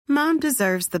Mom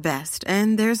deserves the best,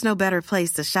 and there's no better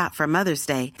place to shop for Mother's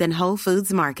Day than Whole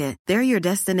Foods Market. They're your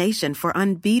destination for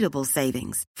unbeatable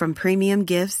savings, from premium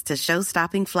gifts to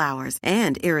show-stopping flowers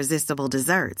and irresistible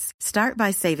desserts. Start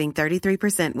by saving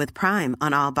 33% with Prime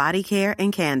on all body care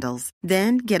and candles.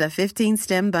 Then get a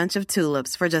 15-stem bunch of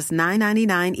tulips for just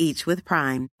 $9.99 each with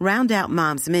Prime. Round out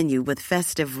Mom's menu with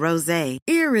festive rosé,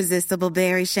 irresistible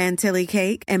berry chantilly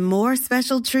cake, and more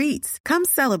special treats. Come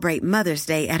celebrate Mother's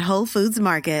Day at Whole Foods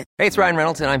Market. Hey, it's Ryan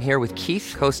Reynolds, and I'm here with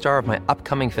Keith, co-star of my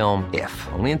upcoming film, If,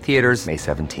 only in theaters May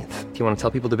 17th. Do you want to tell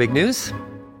people the big news?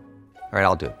 All right,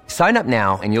 I'll do it. Sign up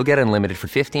now and you'll get unlimited for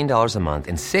 $15 a month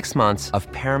and 6 months of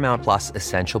Paramount Plus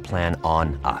Essential Plan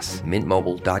on us.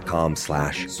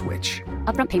 MintMobile.com/switch.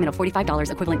 Upfront payment of $45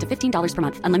 equivalent to $15 per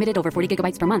month. Unlimited over 40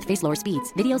 gigabytes per month. Face lower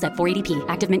speeds. Videos at 480p.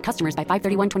 Active Mint customers by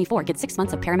 531.24 get 6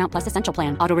 months of Paramount Plus Essential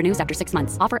Plan. Auto renews after 6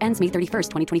 months. Offer ends May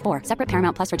 31st, 2024. Separate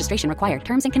Paramount Plus registration required.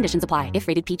 Terms and conditions apply if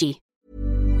rated PG.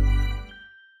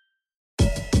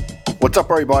 What's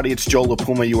up, everybody? It's Joe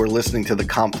LaPuma. You are listening to the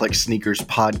Complex Sneakers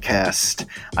Podcast.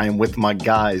 I am with my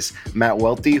guys, Matt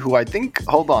Welty, who I think,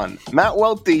 Matt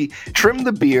Welty trimmed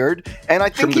the beard, and I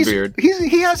think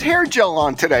he has hair gel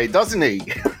on today, doesn't he?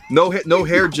 No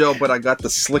hair gel, but I got the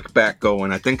slick back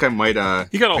going. I think I might.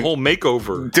 You got a whole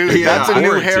makeover, dude. Yeah, that's a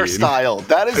new hairstyle.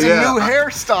 That is a new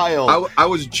hairstyle. I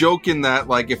was joking that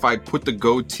like if I put the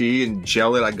goatee and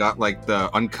gel it, I got like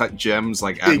the uncut gems,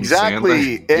 like Adam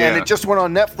Sandler. And it just went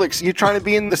on Netflix. You trying to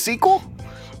be in the sequel?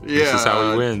 Yeah, this is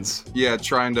how he wins. Yeah,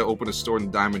 trying to open a store in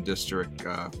the Diamond District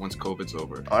once COVID's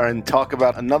over. And talk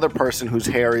about another person whose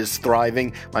hair is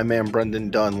thriving. My man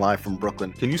Brendan Dunn, live from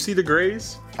Brooklyn. Can you see the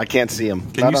grays? I can't see him.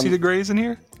 Can you see the grays in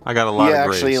here? I got a lot of grays. Yeah,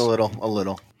 actually a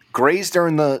little. Grays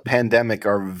during the pandemic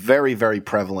are very, very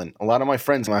prevalent. A lot of my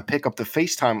friends, when I pick up the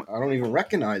FaceTime, I don't even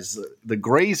recognize the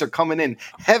grays are coming in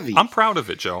heavy. I'm proud of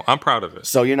it, Joe. I'm proud of it.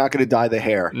 So you're not going to dye the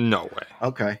hair? No way.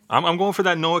 Okay. I'm going for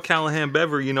that Noah Callahan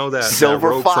Bever, that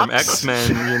Silver rogue Fox from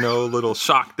X-Men, little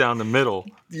shock down the middle.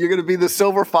 You're going to be the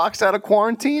Silver Fox out of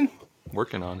quarantine?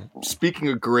 Working on it. Speaking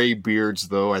of gray beards,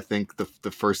 though, I think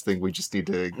the first thing we just need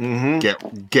to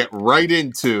get right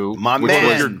into,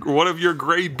 one of your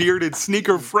gray bearded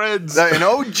sneaker friends, an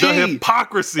OG, the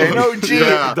hypocrisy,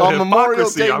 on Memorial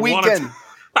Day weekend.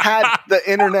 Had the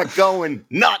internet going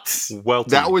nuts. Well,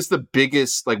 that was the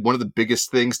biggest, one of the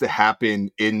biggest things to happen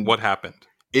in what happened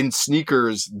in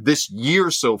sneakers this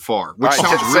year so far. Which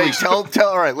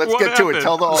all right, let's get to it.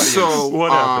 Tell the audience. So,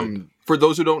 what happened? For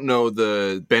those who don't know,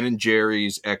 the Ben &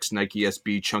 Jerry's X Nike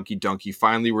SB Chunky Dunky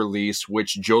finally released,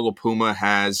 which Joe LaPuma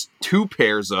has 2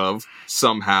 pairs of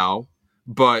somehow.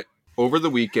 But over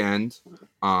the weekend,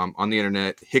 on the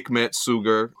internet, Hikmet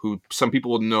Sugar, who some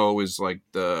people will know is like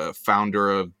the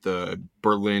founder of the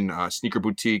Berlin sneaker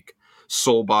boutique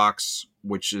Soulbox,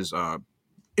 which is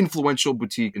influential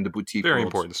boutique in the boutique Very world.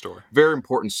 important store. Very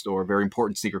important store. Very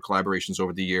important sneaker collaborations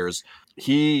over the years.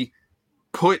 He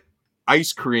put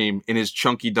ice cream in his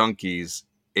Chunky Dunkies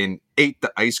and ate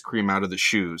the ice cream out of the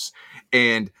shoes.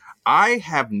 And I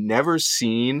have never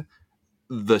seen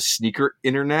the sneaker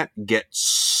internet get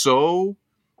so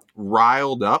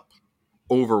riled up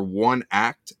over one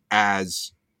act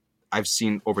as I've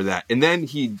seen over that. And then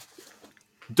he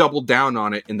doubled down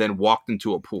on it and then walked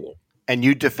into a pool. And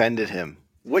you defended him.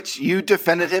 And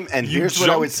here's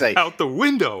what I would say. Out the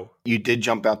window. You did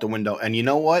jump out the window. And you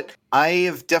know what? I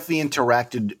have definitely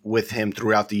interacted with him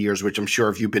throughout the years, which I'm sure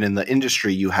if you've been in the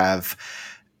industry, you have.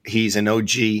 He's an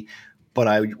OG. But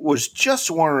I was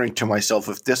just wondering to myself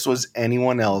if this was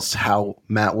anyone else, how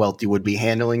Matt Welty would be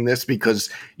handling this, because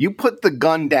you put the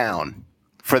gun down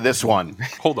for this one.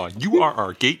 Hold on. You are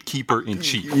our gatekeeper in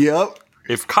chief. Yep.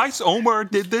 If Kais Omar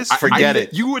did this, forget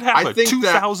it. You would have a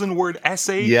 2,000-word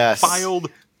essay filed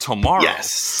tomorrow.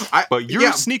 Yes. But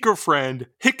your sneaker friend,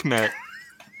 Hikmet,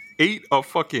 ate a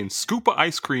fucking scoop of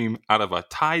ice cream out of a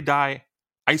tie-dye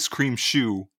ice cream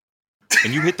shoe,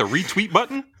 and you hit the retweet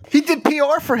button? He did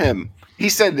PR for him. He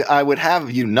said, "I would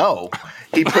have you know."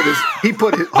 He put his his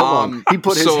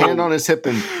hand on his hip,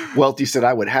 and Welty said,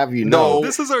 "I would have you know." No,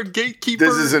 this is our gatekeeper.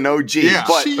 This is an OG. Yeah.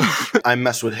 But I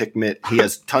mess with Hikmet. He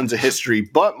has tons of history.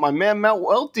 But my man Matt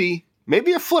Welty,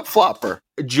 maybe a flip flopper.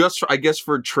 I guess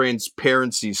for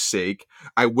transparency's sake,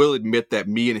 I will admit that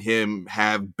me and him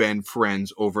have been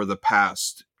friends over the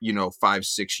past,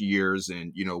 5-6 years,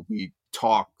 and we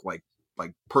talk like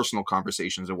personal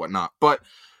conversations and whatnot. But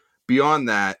beyond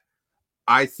that,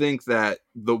 I think that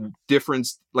the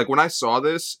difference, like when I saw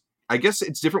this, I guess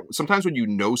it's different. Sometimes when you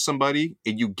know somebody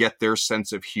and you get their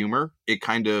sense of humor, it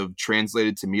kind of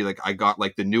translated to me. Like I got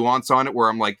like the nuance on it where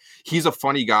I'm like, he's a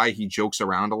funny guy. He jokes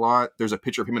around a lot. There's a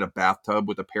picture of him in a bathtub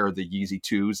with a pair of the Yeezy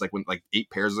 2s, like 8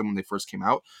 pairs of them when they first came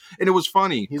out. And it was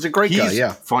funny. He's a great guy,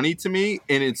 yeah. Funny to me.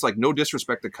 And it's like no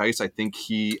disrespect to Kais. I think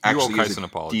he actually is a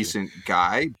decent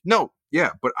guy. No, yeah,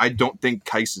 but I don't think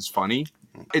Kais is funny.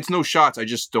 It's no shots. I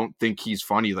just don't think he's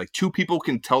funny. Like two people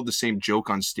can tell the same joke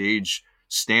on stage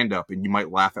stand up and you might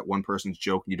laugh at one person's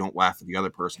joke and you don't laugh at the other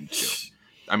person's joke.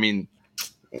 I mean,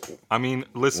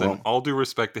 listen, all due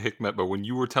respect to Hikmet, but when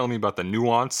you were telling me about the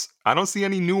nuance, I don't see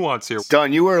any nuance here.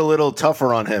 Don, you were a little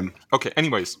tougher on him. Okay,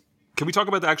 anyways, can we talk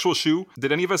about the actual shoe?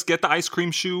 Did any of us get the ice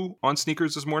cream shoe on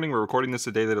sneakers this morning? We're recording this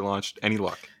the day that it launched. Any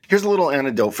luck? Here's a little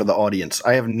anecdote for the audience.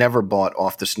 I have never bought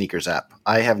off the sneakers app.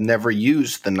 I have never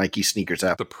used the Nike sneakers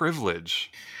app. The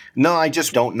privilege. No, I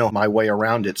just don't know my way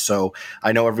around it. So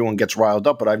I know everyone gets riled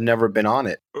up, but I've never been on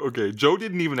it. Okay, Joe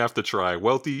didn't even have to try.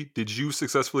 Welty, did you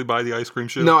successfully buy the ice cream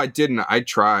shoe? No, I didn't. I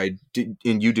tried,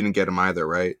 and you didn't get them either,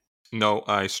 right? No,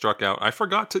 I struck out. I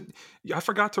forgot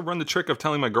to run the trick of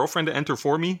telling my girlfriend to enter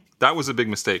for me. That was a big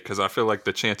mistake because I feel like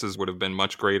the chances would have been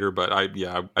much greater. But I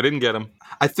didn't get them.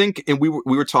 I think, and we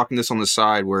were talking this on the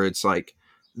side where it's like,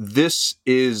 this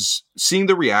is seeing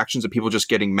the reactions of people just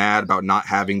getting mad about not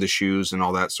having the shoes and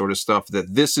all that sort of stuff.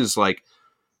 That this is like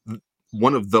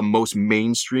one of the most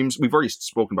mainstreams. We've already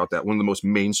spoken about that. One of the most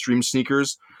mainstream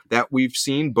sneakers that we've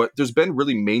seen, but there's been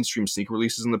really mainstream sneaker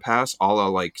releases in the past, a la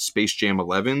like Space Jam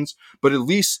 11s, but at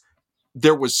least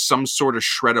there was some sort of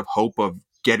shred of hope of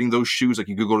getting those shoes. Like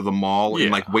you could go to the mall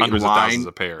and like wait in line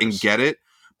and get it.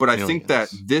 But I think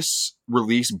that this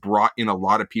release brought in a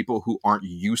lot of people who aren't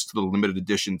used to the limited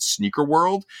edition sneaker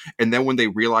world. And then when they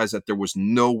realized that there was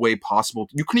no way possible,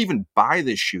 you couldn't even buy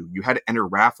this shoe. You had to enter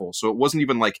raffle. So it wasn't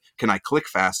even like, can I click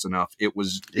fast enough? It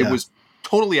was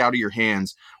totally out of your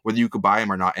hands whether you could buy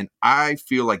them or not. And I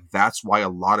feel like that's why a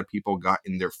lot of people got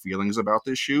in their feelings about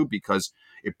this shoe, because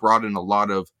it brought in a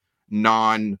lot of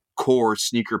non-core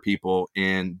sneaker people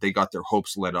and they got their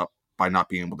hopes led up by not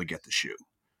being able to get the shoe.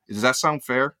 Does that sound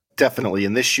fair? Definitely.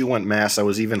 And this shoe went mass. I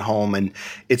was even home, and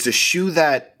it's a shoe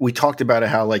that we talked about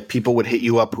how like people would hit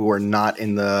you up who are not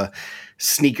in the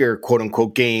sneaker quote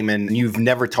unquote game and you've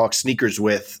never talked sneakers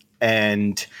with.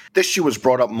 And this shoe was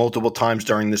brought up multiple times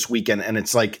during this weekend. And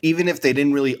it's like, even if they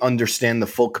didn't really understand the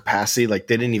full capacity, like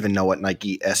they didn't even know what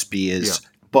Nike SB is,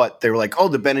 but they were like, oh,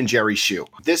 the Ben & Jerry's shoe.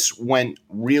 This went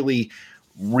really,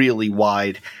 really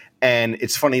wide. And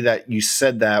it's funny that you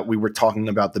said that. We were talking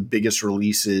about the biggest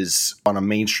releases on a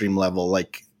mainstream level.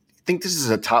 Like, I think this is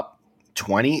a top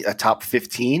 20, a top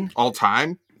 15. All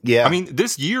time? Yeah. I mean,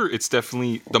 this year, it's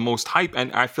definitely the most hype.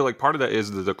 And I feel like part of that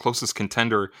is the closest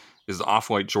contender is the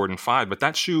Off-White Jordan 5. But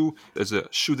that shoe is a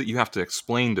shoe that you have to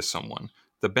explain to someone.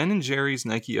 The Ben & Jerry's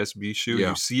Nike SB shoe,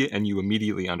 you see it and you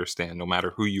immediately understand. No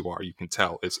matter who you are, you can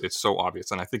tell. It's so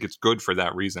obvious. And I think it's good for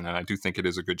that reason. And I do think it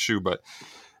is a good shoe. But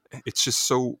it's just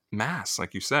so mass,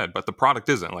 like you said, but the product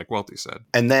isn't, like Welty said.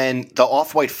 And then the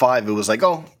Off-White 5, it was like,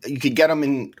 oh, you could get them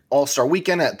in All-Star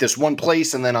Weekend at this one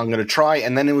place, and then I'm going to try.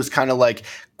 And then it was kind of like,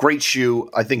 great shoe.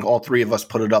 I think all three of us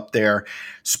put it up there,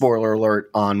 spoiler alert,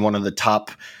 on one of the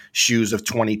top shoes of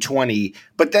 2020.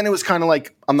 But then it was kind of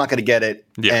like, I'm not going to get it.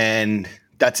 Yeah. And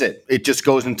that's it. It just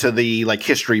goes into the like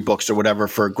history books or whatever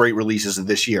for great releases of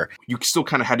this year. You still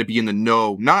kind of had to be in the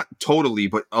know, not totally,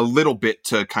 but a little bit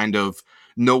to kind of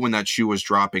know when that shoe was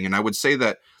dropping. And I would say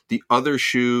that the other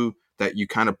shoe that you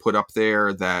kind of put up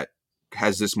there that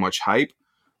has this much hype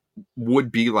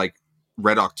would be like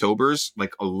Red Octobers.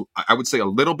 Like I would say a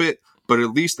little bit, but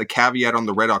at least the caveat on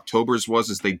the Red Octobers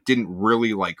is they didn't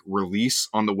really like release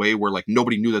on the way where like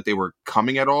nobody knew that they were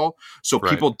coming at all. So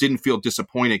people didn't feel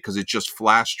disappointed because it just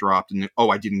flash dropped and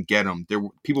I didn't get them.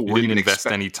 People weren't even invest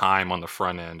any time on the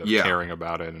front end of caring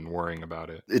about it and worrying about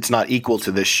it. It's not equal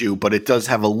to this shoe, but it does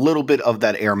have a little bit of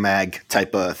that Air Mag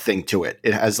type of thing to it.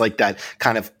 It has like that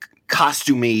kind of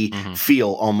costumey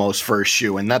feel almost for a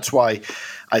shoe. And that's why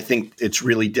I think it's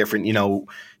really different. You know,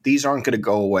 these aren't going to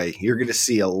go away. You're going to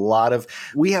see a lot of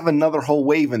 – we have another whole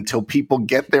wave until people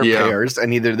get their pairs,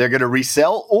 and either they're going to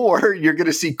resell or you're going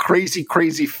to see crazy,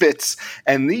 crazy fits.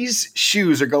 And these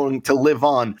shoes are going to live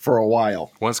on for a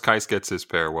while. Once Kais gets his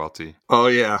pair, Welty. Oh,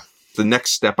 yeah. The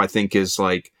next step, I think, is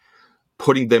like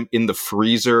putting them in the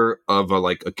freezer of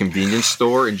a convenience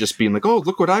store and just being like, oh,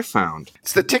 look what I found.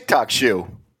 It's the TikTok shoe.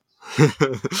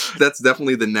 That's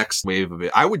definitely the next wave of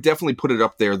it. I would definitely put it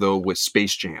up there, though, with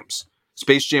Space Jams.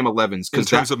 Space Jam 11s. In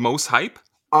terms of most hype?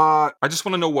 I just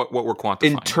want to know what we're quantifying.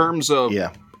 In terms of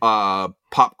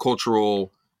pop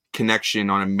cultural connection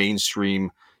on a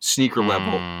mainstream sneaker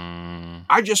level,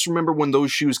 I just remember when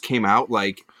those shoes came out,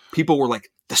 like people were like,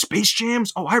 the Space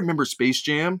Jams? Oh, I remember Space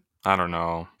Jam. I don't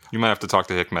know. You might have to talk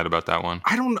to Hikmet about that one.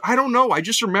 I don't know. I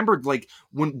just remembered, like,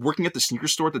 when working at the sneaker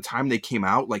store at the time they came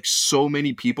out, like, so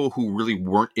many people who really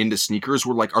weren't into sneakers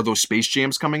were like, are those Space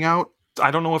Jams coming out? I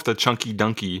don't know if the Chunky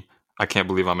Dunky, I can't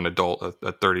believe I'm an adult,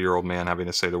 a 30-year-old man having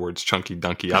to say the words Chunky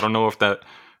Dunky. I don't know if that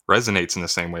resonates in the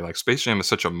same way. Like, Space Jam is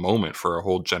such a moment for a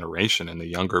whole generation and the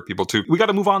younger people too. We got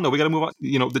to move on though. We got to move on.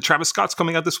 You know, the Travis Scott's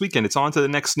coming out this weekend. It's on to the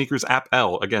next Sneakers app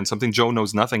L. Again, something Joe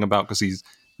knows nothing about because he's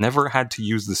never had to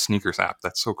use the Sneakers app.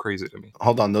 That's so crazy to me.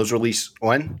 Hold on, those release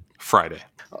when? Friday.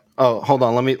 Oh, hold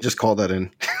on. Let me just call that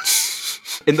in.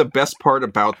 And the best part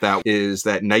about that is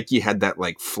that Nike had that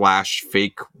like flash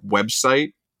fake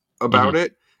website about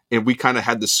it. And we kind of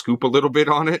had the scoop a little bit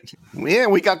on it. Yeah,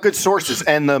 we got good sources.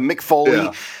 And the Mick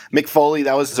Foley,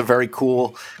 that was a very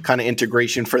cool kind of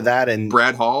integration for that. And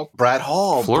Brad Hall,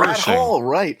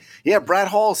 right. Yeah, Brad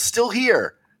Hall's still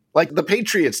here. Like the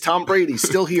Patriots, Tom Brady,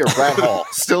 still here. Brad Hall,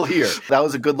 still here. That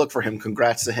was a good look for him.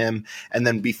 Congrats to him. And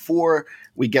then before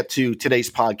we get to today's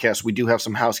podcast, we do have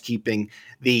some housekeeping.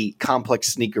 The Complex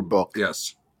Sneaker book.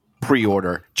 Yes.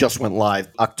 Pre-order just went live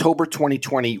October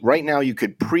 2020. Right now you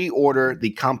could pre-order the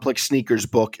Complex Sneakers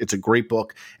book. It's a great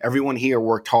book. Everyone here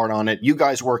worked hard on it. You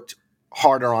guys worked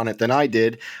harder on it than I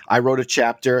did. I wrote a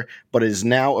chapter, but it is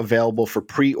now available for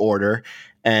pre-order,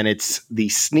 and it's the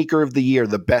sneaker of the year,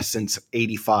 the best since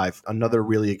 85. Another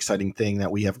really exciting thing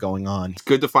that we have going on. It's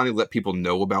good to finally let people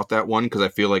know about that one, because I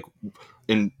feel like,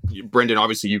 and Brendan,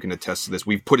 obviously you can attest to this,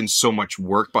 we've put in so much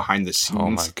work behind the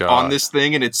scenes on this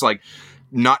thing, and it's like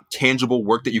not tangible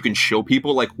work that you can show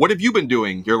people. Like, what have you been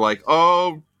doing? You're like,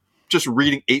 oh, just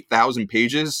reading 8,000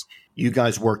 pages. You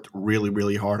guys worked really,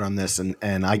 really hard on this, and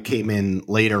I came in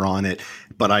later on it,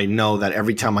 but I know that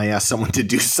every time I asked someone to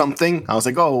do something, I was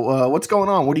like, oh, what's going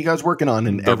on? What are you guys working on?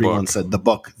 And everyone said the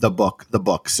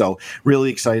book. So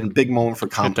really exciting. Big moment for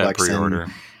Complex. Hit that pre-order.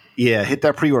 Hit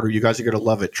that pre-order. You guys are going to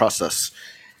love it. Trust us.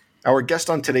 Our guest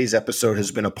on today's episode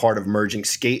has been a part of merging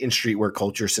skate and streetwear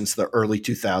culture since the early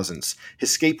 2000s.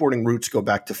 His skateboarding roots go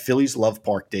back to Philly's Love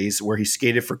Park days, where he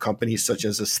skated for companies such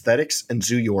as Aesthetics and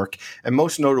Zoo York, and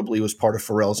most notably was part of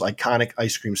Pharrell's iconic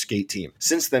ice cream skate team.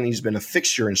 Since then, he's been a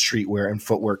fixture in streetwear and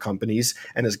footwear companies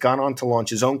and has gone on to launch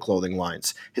his own clothing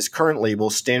lines. His current label,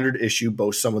 Standard Issue,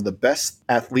 boasts some of the best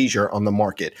athleisure on the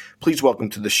market. Please welcome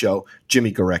to the show,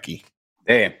 Jimmy Gorecki.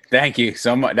 Damn, thank you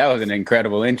so much. That was an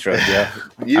incredible intro, Joe.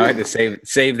 I had to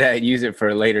save that and use it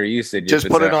for later usage. Just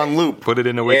put it on loop. Put it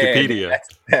in the Wikipedia.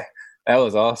 That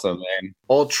was awesome, man.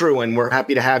 All true, and we're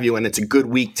happy to have you, and it's a good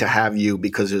week to have you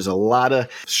because there's a lot of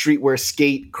streetwear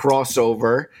skate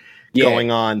crossover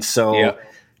going on. So,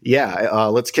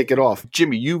 let's kick it off.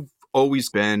 Jimmy, you've always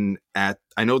been I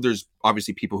know there's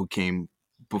obviously people who came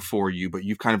before you, but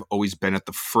you've kind of always been at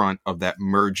the front of that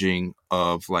merging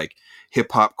of like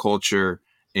hip hop culture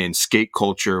and skate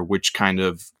culture, which kind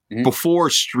of before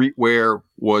streetwear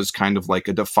was kind of like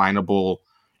a definable,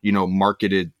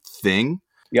 marketed thing.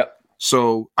 Yep.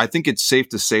 So I think it's safe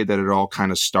to say that it all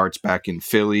kind of starts back in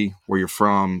Philly, where you're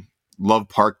from. Love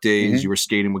Park days. You were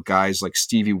skating with guys like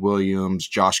Stevie Williams,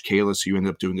 Josh Kalis, who you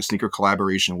ended up doing a sneaker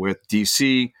collaboration with.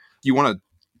 DC, you want to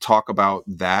talk about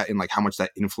that and like how much that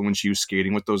influenced you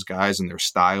skating with those guys and their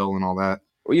style and all that?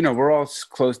 Well, we're all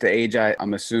close to age,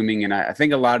 I'm assuming, and I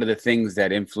think a lot of the things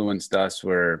that influenced us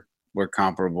were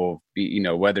comparable.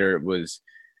 Whether it was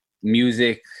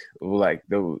music, like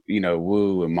the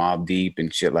Wu and Mobb Deep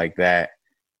and shit like that,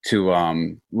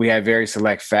 to we had very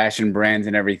select fashion brands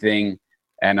and everything.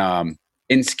 And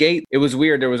in skate, it was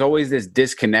weird. There was always this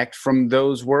disconnect from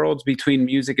those worlds between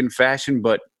music and fashion,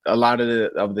 but a lot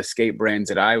of the skate brands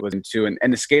that I was into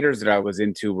and the skaters that I was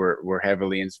into were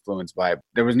heavily influenced by it.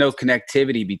 There was no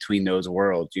connectivity between those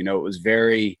worlds. It was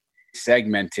very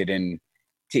segmented. And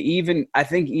I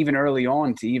think even early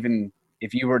on,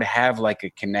 if you were to have like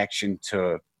a connection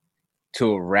to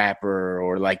a rapper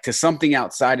or like to something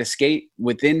outside of skate,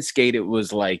 within skate, it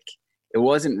was like, it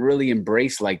wasn't really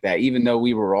embraced like that, even though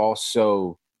we were all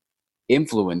so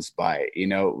influenced by it.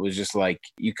 It was just like,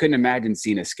 you couldn't imagine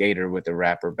seeing a skater with a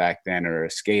rapper back then, or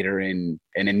a skater in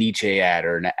a Nietzsche ad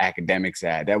or an academics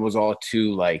ad. That was all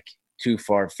too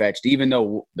far-fetched, even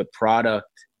though the product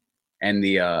and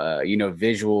the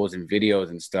visuals and videos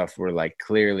and stuff were like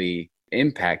clearly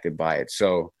impacted by it.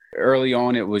 So early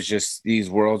on, it was just these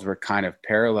worlds were kind of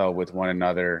parallel with one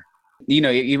another.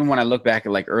 Even when I look back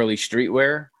at like early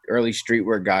streetwear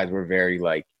guys were very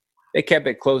like, they kept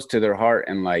it close to their heart,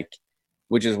 and like,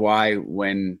 which is why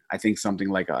when I think something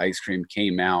like ice cream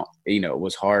came out, it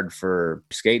was hard for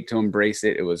skate to embrace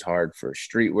it. It was hard for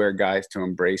streetwear guys to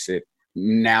embrace it.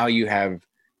 Now you have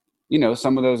you know,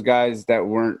 some of those guys that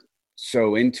weren't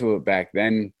so into it back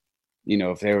then, you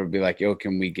know, if they would be like, yo,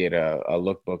 can we get a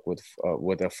lookbook with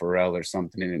a Pharrell or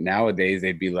something in it? Nowadays,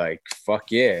 they'd be like,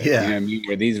 fuck yeah. You know what I mean?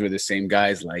 Where these were the same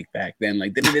guys like back then,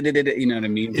 like, you know what I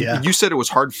mean? Yeah. You said it was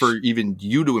hard for even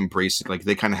you to embrace it. Like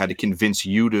they kind of had to convince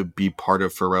you to be part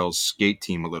of Pharrell's skate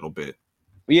team a little bit.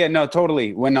 Yeah, no,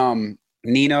 totally. When Nino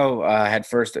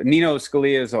Nino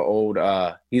Scalia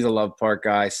is he's a Love Park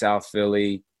guy, South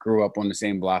Philly, grew up on the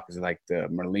same block as like the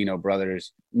Merlino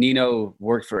brothers. Nino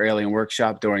worked for Alien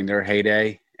Workshop during their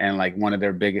heyday and like one of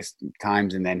their biggest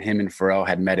times. And then him and Pharrell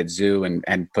had met at Zoo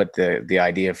and put the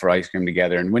idea for ice cream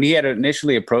together. And when he had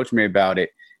initially approached me about it,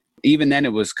 even then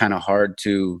it was kind of hard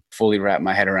to fully wrap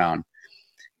my head around.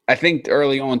 I think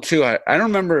early on too, I don't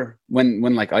remember when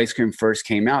like ice cream first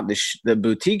came out, the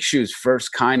boutique shoes first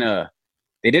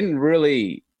they didn't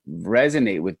really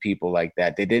resonate with people like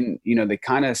that. They didn't, you know, they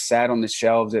kind of sat on the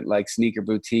shelves at like sneaker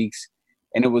boutiques,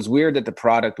 and it was weird that the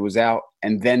product was out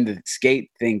and then the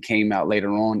skate thing came out later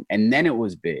on and then it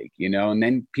was big, you know, and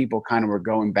then people kind of were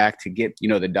going back to get, you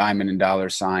know, the diamond and dollar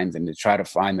signs and to try to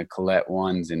find the Colette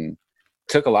ones, and it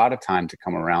took a lot of time to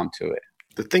come around to it.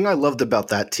 The thing I loved about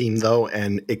that team, though,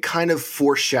 and it kind of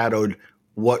foreshadowed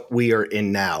what we are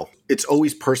in now, it's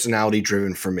always personality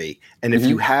driven for me. And if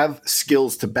you have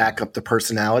skills to back up the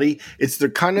personality, it's the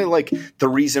kind of like the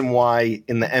reason why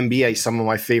in the NBA, some of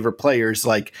my favorite players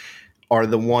like are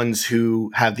the ones who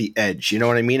have the edge. You know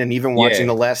what I mean? And even watching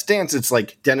The Last Dance, it's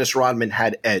like Dennis Rodman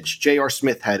had edge. J.R.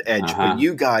 Smith had edge. But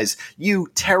you guys,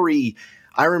 Terry,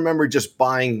 I remember just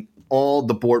buying all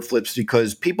the board flips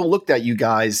because people looked at you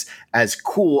guys as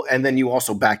cool, and then you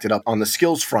also backed it up on the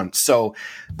skills front. So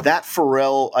that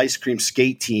Pharrell ice cream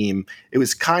skate team, it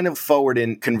was kind of forward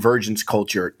in convergence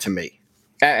culture to me.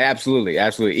 Absolutely.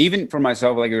 Even for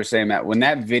myself, like you were saying, Matt, when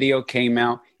that video came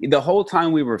out, the whole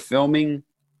time we were filming,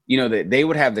 you know, they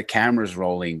would have the cameras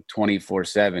rolling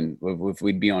 24/7 if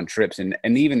we'd be on trips. And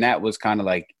even that was kind of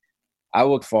like, I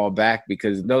would fall back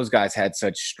because those guys had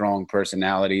such strong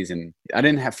personalities, and I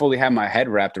didn't fully have my head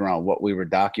wrapped around what we were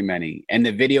documenting. And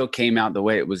the video came out the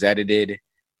way it was edited.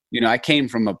 You know, I came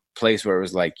from a place where it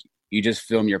was like, you just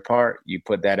film your part, you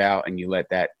put that out, and you let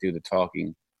that do the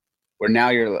talking. Where now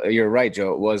you're right,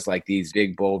 Joe. It was like these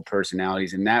big, bold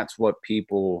personalities, and that's what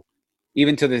people,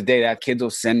 even to this day, that kids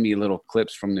will send me little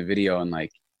clips from the video and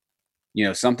like, you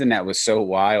know, something that was so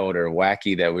wild or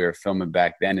wacky that we were filming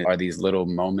back then are these little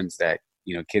moments that,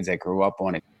 you know, kids that grew up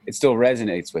on it, it still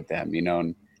resonates with them, you know.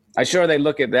 And I'm sure they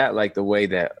look at that like the way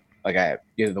that,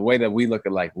 the way that we look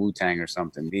at like Wu-Tang or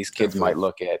something. These kids might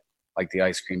look at like the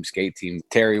ice cream skate team.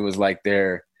 Terry was like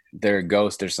their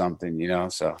ghost or something, you know.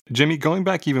 So Jimmy, going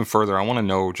back even further, I want to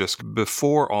know, just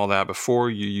before all that, before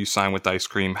you signed with ice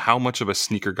cream, how much of a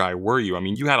sneaker guy were you? I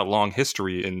mean, you had a long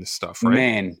history in this stuff, right?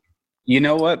 Man, you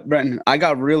know what, Brenton? I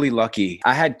got really lucky.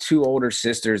 I had two older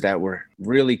sisters that were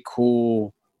really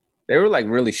cool. They were like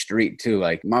really street too.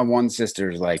 Like my one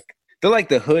sister's like, they're like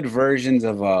the hood versions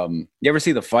of you ever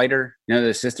see The Fighter? You know,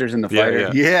 the sisters in The Fighter?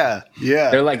 Yeah.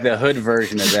 They're like the hood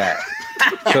version of that.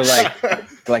 So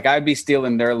like I'd be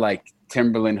stealing their like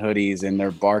Timberland hoodies and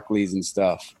their Barclays and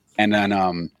stuff. And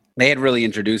then they had really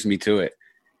introduced me to it.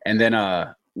 And then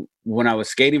when I was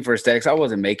skating for Aesthetics, I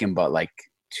wasn't making but like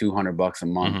 $200 a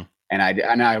month. Mm-hmm.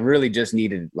 And I really just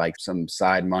needed like some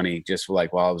side money just for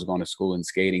like while I was going to school and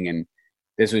skating. And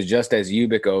this was just as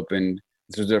Ubik opened.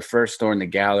 This was their first store in the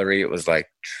gallery. It was like,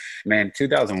 man,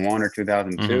 2001 or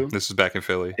 2002. Mm-hmm. This is back in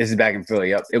Philly.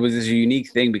 Yep. It was this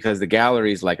unique thing because the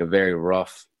gallery is like a very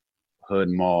rough hood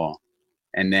mall.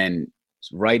 And then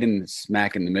right in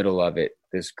smack in the middle of it,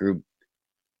 this group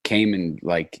came and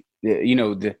like, you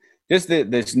know,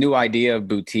 this new idea of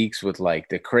boutiques with like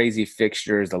the crazy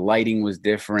fixtures, the lighting was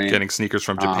different. Getting sneakers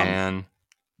from Japan.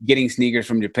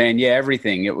 Yeah,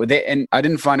 everything. And I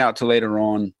didn't find out till later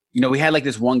on. You know, we had like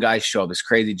this one guy show up, this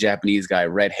crazy Japanese guy,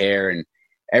 red hair, and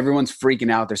everyone's freaking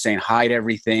out. They're saying hide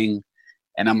everything.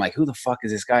 And I'm like, who the fuck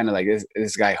is this guy? And they're like,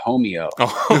 this guy, Homeo.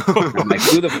 Oh. I'm like,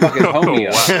 who the fuck is Homeo?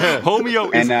 Oh, wow.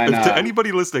 Homeo is, to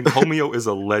anybody listening, Homeo is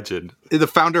a legend. The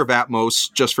founder of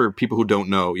Atmos, just for people who don't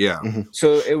know, yeah. Mm-hmm.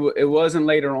 So it wasn't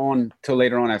till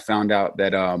later on I found out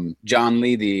that John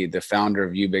Lee, the founder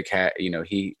of Ubik, had, you know,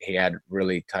 he had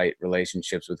really tight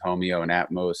relationships with Homeo and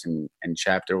Atmos and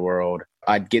Chapter World.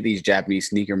 I'd get these Japanese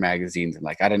sneaker magazines and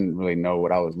like I didn't really know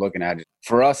what I was looking at.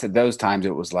 For us at those times,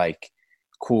 it was like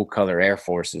cool color Air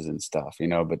Forces and stuff, you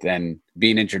know, but then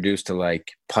being introduced to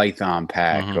like Python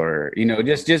Pack or, you know,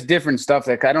 just different stuff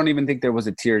that I don't even think there was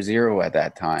a tier 0 at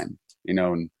that time, you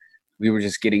know, and we were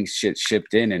just getting shit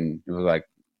shipped in and it was like,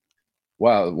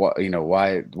 well,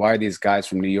 why are these guys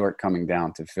from New York coming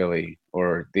down to Philly,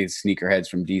 or these sneakerheads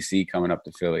from DC coming up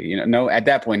to Philly? No, at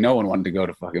that point, no one wanted to go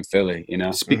to fucking Philly.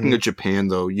 Speaking of Japan,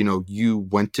 though, you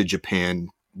went to Japan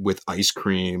with ice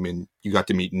cream, and you got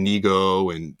to meet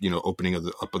Nigo, and opening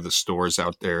up of the stores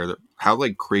out there. How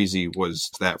like crazy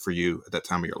was that for you at that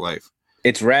time of your life?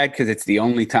 It's rad because it's the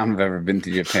only time I've ever been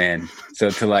to Japan. So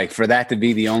for that to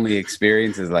be the only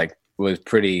experience was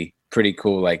pretty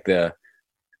cool. Like the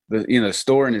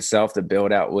store in itself, the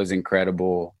build out was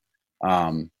incredible.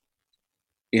 Later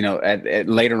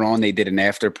on they did an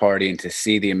after party, and to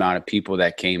see the amount of people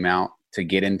that came out to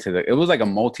get into it was like a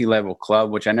multi-level club,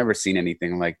 which I never seen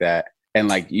anything like that. And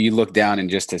like you look down and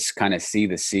just to kind of see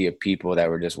the sea of people that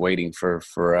were just waiting for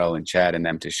Pharrell and Chad and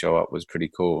them to show up was pretty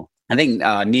cool. I think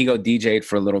Nigo DJ'd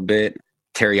for a little bit.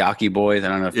 Teriyaki Boys, I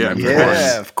don't know if you remember.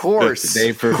 Yeah, of course.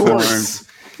 They performed.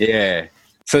 Yeah.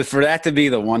 So for that to be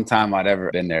the one time I'd ever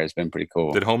been there, it's been pretty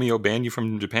cool. Did Homeo ban you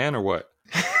from Japan or what?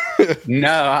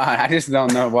 No, I just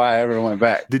don't know why I ever went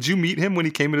back. Did you meet him when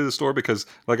he came into the store? Because,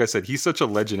 like I said, he's such a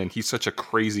legend, and he's such a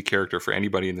crazy character for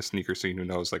anybody in the sneaker scene who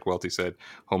knows. Like Welty said,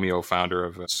 Homeo, founder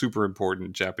of a super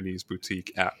important Japanese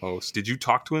boutique, Atmos. Did you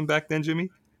talk to him back then, Jimmy?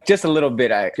 Just a little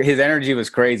bit. His energy was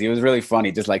crazy. It was really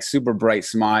funny. Just like super bright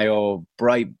smile,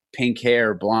 bright pink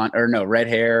hair, red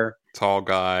hair. Tall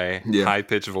guy,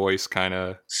 high-pitched voice, kind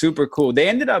of. Super cool.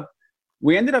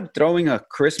 We ended up throwing a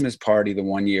Christmas party the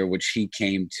one year, which he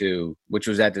came to, which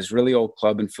was at this really old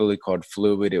club in Philly called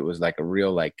Fluid. It was like a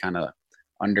real kind of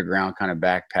underground kind of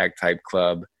backpack type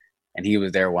club. And he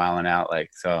was there wilding out.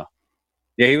 Yeah,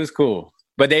 he was cool.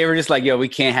 But they were just like, yo, we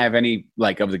can't have any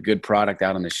of the good product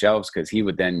out on the shelves, because he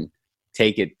would then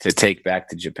take back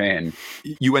to Japan.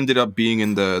 You ended up being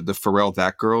in the Pharrell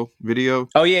That Girl video.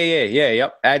 Oh yeah,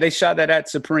 yep. They shot that at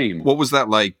Supreme. What was that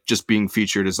like, just being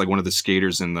featured as one of the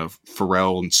skaters in the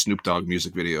Pharrell and Snoop Dogg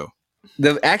music video?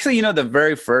 The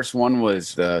very first one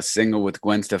was the single with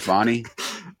Gwen Stefani,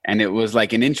 and it was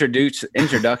like an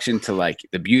introduction to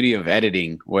the beauty of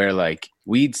editing, where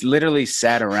we literally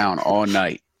sat around all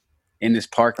night in this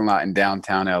parking lot in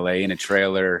downtown LA in a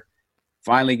trailer.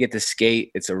 Finally get to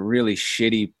skate. It's a really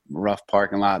shitty, rough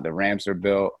parking lot. The ramps are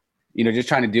built. Just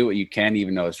trying to do what you can,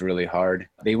 even though it's really hard.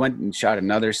 They went and shot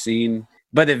another scene.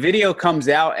 But the video comes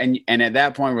out, and at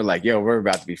that point, we're like, yo, we're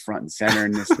about to be front and center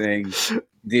in this thing.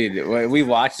 Dude, we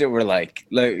watched it. We're like,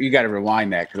 look, you got to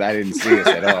rewind that, because I didn't see this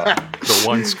at all. The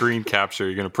one screen capture,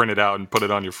 you're going to print it out and put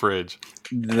it on your fridge.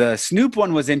 The Snoop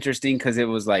one was interesting because it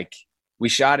was we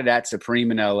shot it at Supreme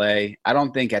in LA. I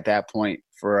don't think at that point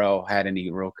Pharrell had any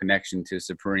real connection to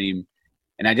Supreme.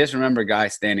 And I just remember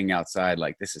guys standing outside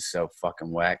this is so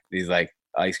fucking whack. These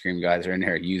ice cream guys are in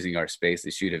there using our space to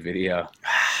shoot a video.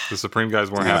 The Supreme guys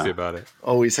weren't happy about it.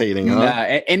 Always hating,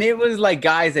 huh? And it was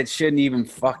guys that shouldn't even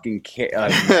fucking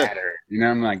matter.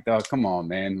 I'm like, oh, come on,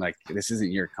 man. This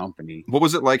isn't your company. What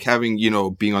was it like having,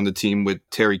 being on the team with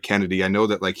Terry Kennedy? I know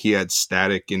that he had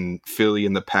static in Philly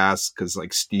in the past because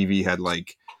Stevie had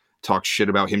talked shit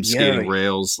about him skating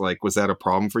rails. Was that a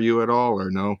problem for you at all,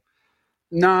 or no?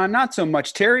 Nah, not so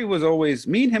much. Terry was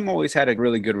me and him always had a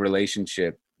really good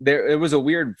relationship. It was a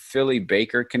weird Philly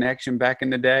Baker connection back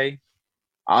in the day.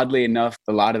 Oddly enough,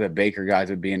 a lot of the Baker guys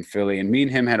would be in Philly, and me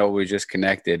and him had always just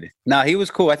connected. Nah, he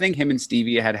was cool. I think him and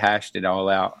Stevie had hashed it all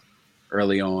out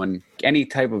early on. Any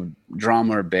type of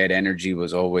drama or bad energy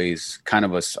was always kind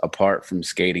of apart from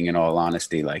skating, in all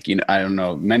honesty. I don't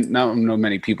know. Not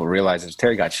many people realize this.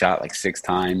 Terry got shot 6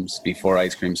 times before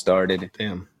Ice Cream started.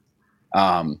 Damn.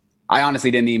 I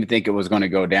honestly didn't even think it was going to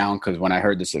go down, because when I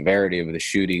heard the severity of the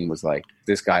shooting was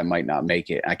this guy might not make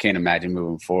it. I can't imagine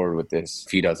moving forward with this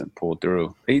if he doesn't pull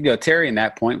through. Terry in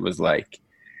that point was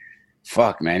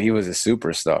fuck, man, he was a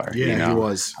superstar. Yeah, he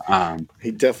was.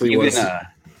 He definitely was.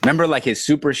 Remember his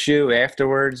super shoe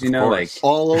afterwards,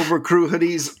 all over crew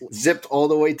hoodies, zipped all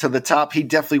the way to the top. He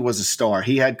definitely was a star.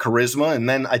 He had charisma. And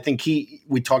then I think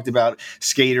we talked about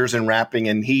skaters and rapping,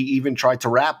 and he even tried to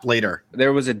rap later.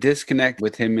 There was a disconnect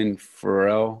with him and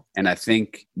Pharrell. And I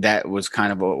think that was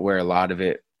kind of where a lot of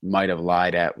it might have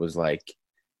lied at, was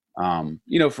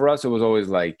for us, it was always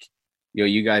yo,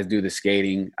 you guys do the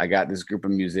skating. I got this group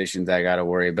of musicians I got to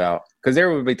worry about. Because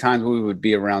there would be times we would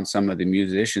be around some of the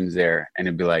musicians there, and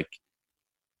it'd be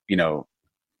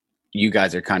you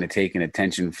guys are kind of taking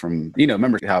attention from,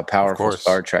 remember how powerful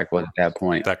Star Trek was at that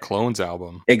point. That Clones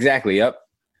album. Exactly, yep.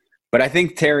 But I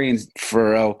think Terry and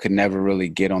Pharrell could never really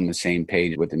get on the same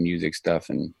page with the music stuff.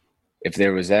 And if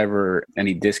there was ever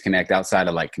any disconnect outside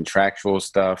of contractual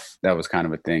stuff, that was kind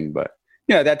of a thing. But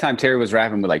at that time, Terry was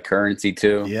rapping with Currency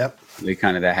too. Yep. They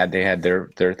kind of had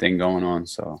their thing going on.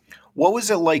 So, What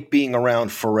was it like being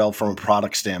around Pharrell from a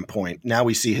product standpoint? Now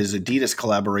we see his Adidas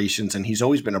collaborations, and he's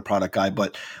always been a product guy.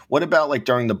 But what about like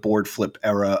during the board flip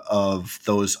era of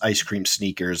those ice cream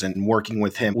sneakers and working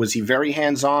with him? Was he very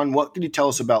hands-on? What can you tell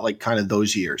us about like kind of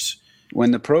those years?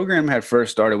 When the program had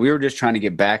first started, we were just trying to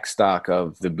get back stock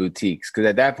of the boutiques, because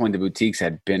at that point the boutiques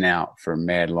had been out for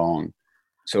mad long.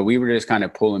 So we were just kind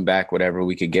of pulling back whatever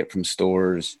we could get from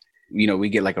stores. You know, we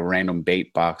get like a random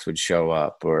bait box would show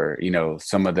up, or, you know,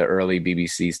 some of the early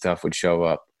BBC stuff would show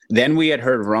up. Then we had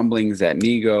heard rumblings that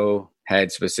Nigo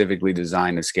had specifically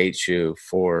designed a skate shoe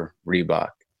for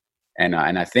Reebok. And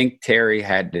I think Terry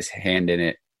had his hand in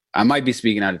it. I might be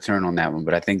speaking out of turn on that one,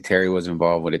 but I think Terry was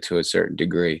involved with it to a certain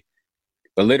degree.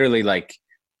 But literally, like,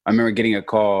 I remember getting a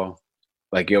call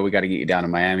like, yo, we got to get you down to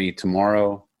Miami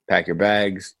tomorrow. Pack your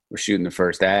bags. We're shooting the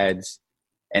first ads.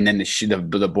 And then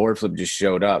the board flip just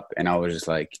showed up, and I was just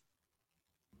like,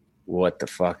 what the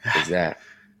fuck is that?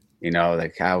 You know,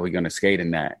 like, how are we going to skate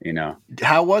in that, you know?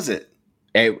 How was it?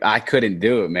 I couldn't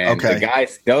do it, man. Okay.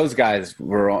 Those guys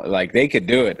were like, they could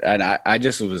do it. And I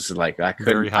just was like, I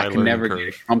could never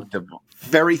get comfortable.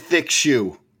 Very thick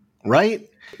shoe, right?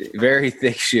 Very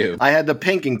thick shoe. I had the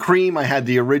pink and cream. I had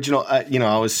the original, you know,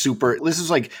 I was super, this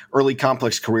is like early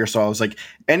Complex career. So I was like,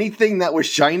 anything that was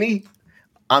shiny,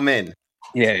 I'm in.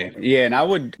 Yeah. Yeah. And I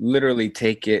would literally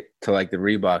take it to like the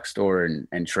Reebok store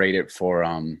and trade it for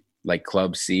like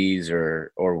Club C's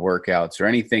or workouts or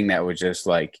anything that was just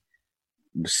like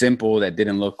simple, that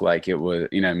didn't look like it was,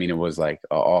 you know what I mean? It was like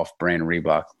an off-brand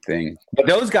Reebok thing. But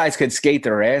those guys could skate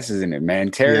their asses in it,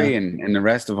 man. Terry and the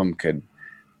rest of them could.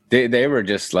 They were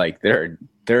just like their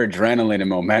adrenaline and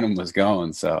momentum was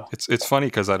going. So it's funny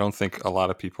because I don't think a lot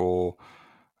of people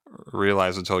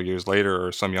realize until years later,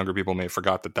 or some younger people may have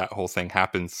forgot that whole thing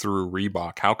happened through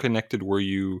Reebok. How connected were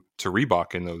you to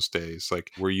Reebok in those days?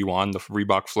 Like, were you on the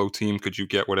Reebok flow team? Could you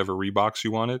get whatever Reeboks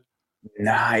you wanted?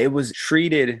 Nah, it was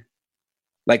treated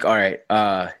like, all right,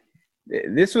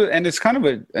 this was, and it's kind of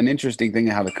an interesting thing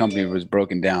how the company was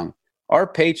broken down. Our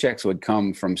paychecks would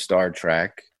come from Star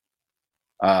Trek.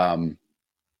 The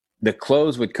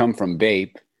clothes would come from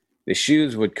Bape. The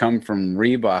shoes would come from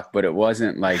Reebok, but it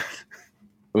wasn't like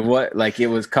it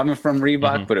was coming from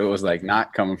Reebok, but it was like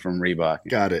not coming from Reebok.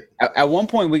 Got it. At one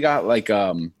point we got like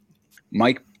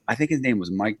Mike, I think his name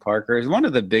was Mike Parker. He's one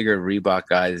of the bigger Reebok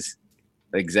guys,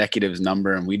 executives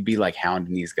number, and we'd be like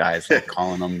hounding these guys, like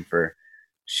calling them for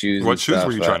shoes. What shoes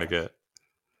were you trying to get?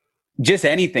 Just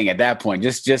anything at that point,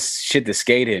 just shit to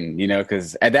skate in, you know,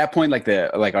 because at that point,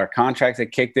 like our contracts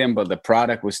had kicked in, but the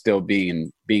product was still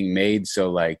being made. So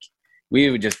like we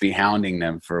would just be hounding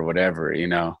them for whatever, you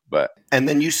know. And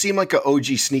then you seem like an OG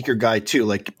sneaker guy too,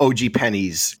 like OG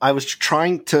pennies. I was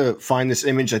trying to find this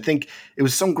image. I think it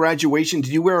was some graduation.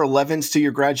 Did you wear 11s to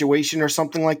your graduation or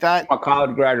something like that? My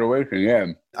college graduation, yeah.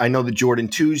 I know the Jordan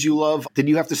 2s you love. Did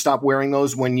you have to stop wearing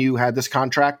those when you had this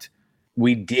contract?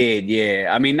 We did,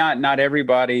 yeah. I mean, not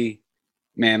everybody,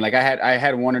 man. Like I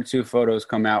had one or two photos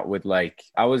come out with like,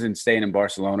 I was staying in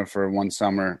Barcelona for one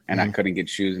summer and I couldn't get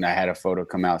shoes, and I had a photo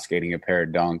come out skating a pair of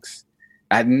Dunks.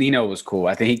 It was cool.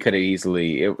 I think he could have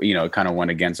easily, it kind of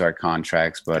went against our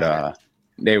contracts, but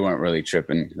they weren't really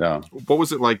tripping. So. What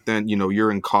was it like then? You know,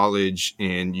 you're in college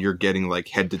and you're getting like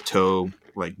head to toe,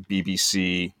 like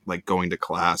BBC, like going to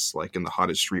class, like in the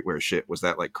hottest streetwear shit. Was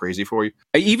that like crazy for you?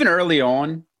 Even early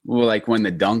on, well, like when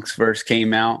the Dunks first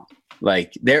came out,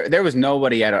 like there was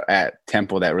nobody at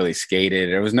Temple that really skated.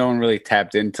 There was no one really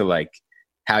tapped into like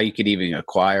how you could even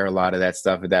acquire a lot of that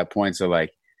stuff at that point. So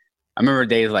like I remember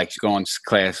days like going to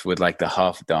class with like the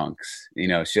Huff Dunks, you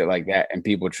know, shit like that, and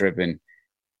people tripping.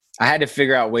 I had to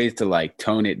figure out ways to like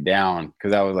tone it down,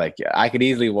 because I was like, I could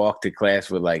easily walk to class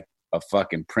with like a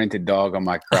fucking printed dog on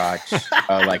my crotch,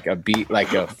 like a beat,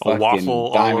 like a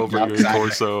waffle all over your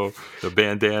torso, the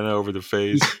bandana over the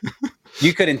face.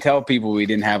 You couldn't tell people we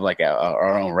didn't have like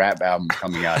our own rap album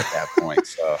coming out at that point.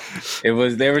 So they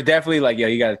were definitely like, yo,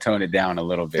 you got to tone it down a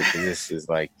little bit, because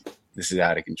this is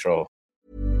out of control.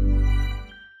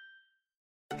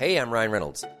 Hey, I'm Ryan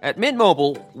Reynolds. At Mint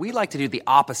Mobile, we like to do the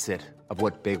opposite of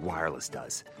what Big Wireless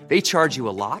does. They charge you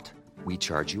a lot. We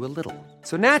charge you a little.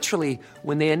 So naturally,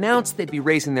 when they announced they'd be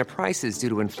raising their prices due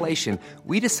to inflation,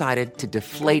 we decided to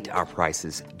deflate our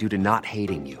prices due to not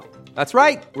hating you. That's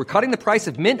right. We're cutting the price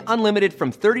of Mint Unlimited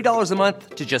from $30 a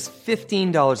month to just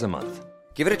 $15 a month.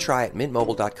 Give it a try at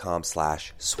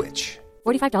mintmobile.com/switch.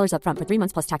 $45 up front for 3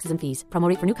 months plus taxes and fees. Promo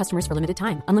rate for new customers for limited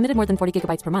time. Unlimited more than 40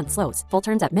 gigabytes per month slows. Full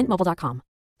terms at mintmobile.com.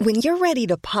 When you're ready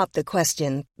to pop the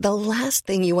question, the last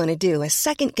thing you want to do is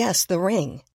second-guess the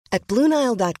ring. At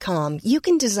BlueNile.com, you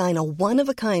can design a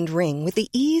one-of-a-kind ring with the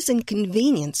ease and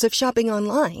convenience of shopping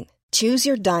online. Choose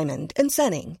your diamond and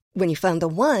setting. When you find the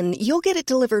one, you'll get it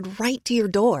delivered right to your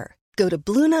door. Go to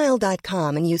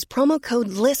BlueNile.com and use promo code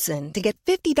LISTEN to get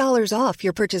 $50 off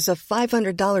your purchase of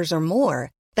 $500 or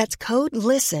more. That's code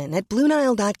LISTEN at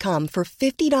BlueNile.com for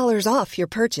 $50 off your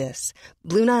purchase.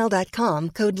 BlueNile.com,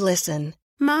 code LISTEN.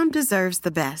 Mom deserves the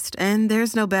best, and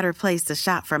there's no better place to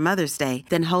shop for Mother's Day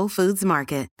than Whole Foods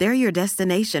Market. They're your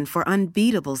destination for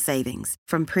unbeatable savings,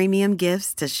 from premium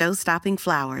gifts to show-stopping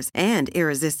flowers and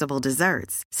irresistible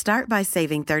desserts. Start by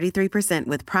saving 33%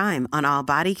 with Prime on all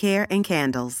body care and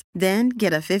candles. Then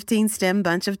get a 15-stem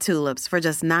bunch of tulips for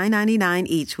just $9.99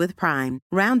 each with Prime.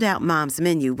 Round out Mom's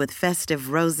menu with festive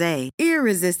rosé,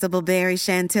 irresistible berry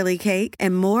chantilly cake,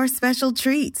 and more special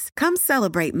treats. Come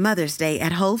celebrate Mother's Day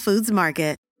at Whole Foods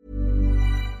Market.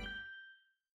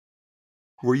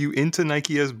 Were you into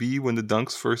Nike SB when the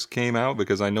Dunks first came out?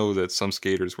 Because I know that some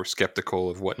skaters were skeptical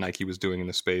of what Nike was doing in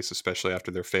the space, especially after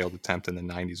their failed attempt in the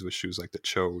 90s with shoes like the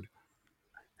Chode.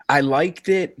 I liked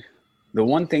it. The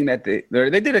one thing that they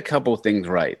did a couple of things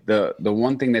right. The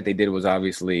one thing that they did was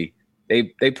obviously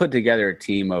they put together a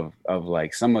team of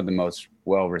like some of the most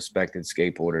well-respected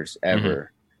skateboarders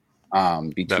ever.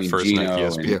 Between that first Gino Nike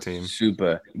SB and team.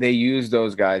 Supa. They used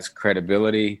those guys'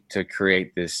 credibility to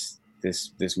create this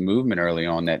movement early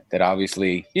on that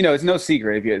obviously, it's no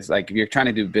secret. If you're trying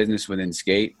to do business within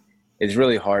skate, it's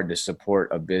really hard to support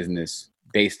a business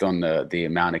based on the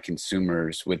amount of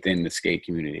consumers within the skate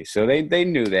community. So they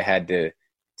knew they had to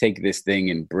take this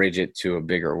thing and bridge it to a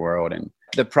bigger world. And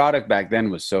the product back then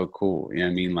was so cool. You know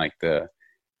what I mean? Like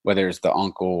whether it's the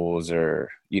uncles or,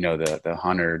 the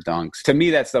Hunter Dunks. To me,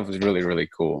 that stuff was really, really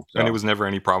cool. So. And it was never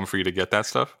any problem for you to get that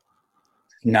stuff?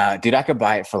 Nah, dude, I could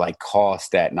buy it for like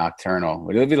cost at Nocturnal.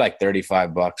 It would be like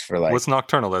 $35 for like. What's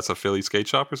Nocturnal? That's a Philly skate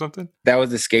shop or something? That was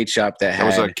the skate shop that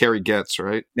was Kerry Getz,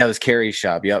 right? That was Kerry's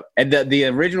shop, yep. And the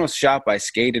original shop I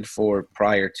skated for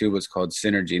prior to was called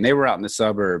Synergy, and they were out in the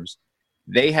suburbs.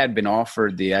 They had been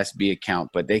offered the SB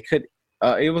account, but they could.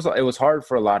 It was hard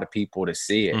for a lot of people to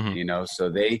see it, So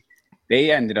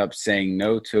they ended up saying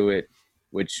no to it,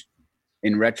 which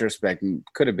in retrospect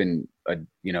could have been a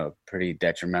pretty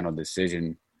detrimental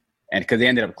decision, and because they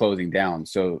ended up closing down.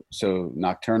 So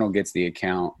Nocturnal gets the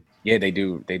account. Yeah, they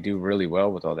do really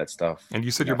well with all that stuff. And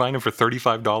you said you're buying them for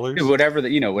 $35? Whatever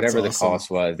the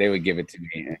cost was, they would give it to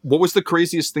me. What was the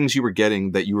craziest things you were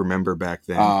getting that you remember back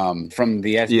then? From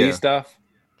the SB stuff.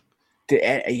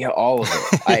 All of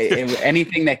it.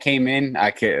 Anything that came in,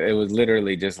 it was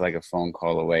literally just like a phone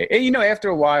call away. And, after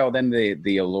a while, then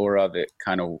the allure of it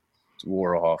kind of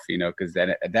wore off, because then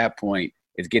at that point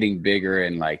it's getting bigger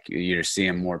and like you're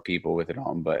seeing more people with it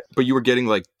on. But you were getting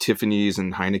like Tiffany's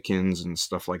and Heineken's and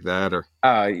stuff like that, or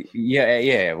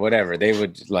whatever they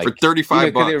would like for $35.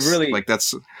 It really, like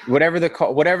that's whatever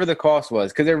the cost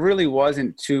was, because there really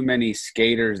wasn't too many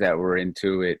skaters that were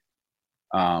into it.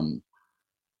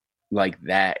 Like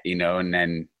that, and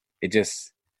then it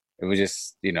was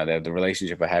just, the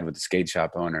relationship I had with the skate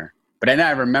shop owner. But then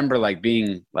I remember like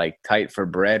being like tight for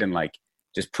bread and like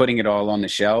just putting it all on the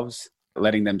shelves,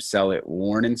 letting them sell it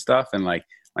worn and stuff. And like,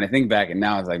 when I think back and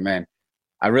now, I was like, man,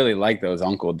 I really like those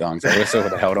Uncle Dunks. I wish I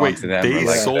would have held on to them. They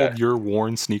sold your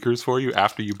worn sneakers for you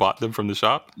after you bought them from the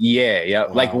shop? Yeah.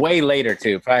 Wow. Like way later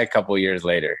too, probably a couple of years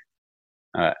later.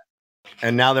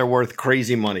 And now they're worth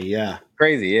crazy money. Yeah.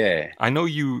 Crazy, yeah. I know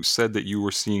you said that you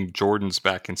were seeing Jordans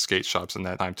back in skate shops in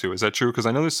that time too. Is that true? Because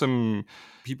I know there's some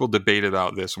people debate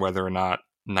about this, whether or not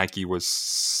Nike was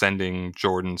sending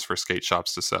Jordans for skate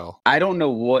shops to sell. I don't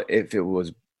know if it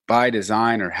was by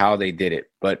design or how they did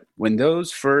it, but when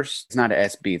those first, it's not an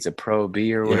SB, it's a Pro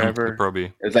B or whatever. The Pro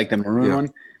B. It's like the maroon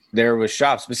one. There was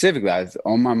shops specifically. I was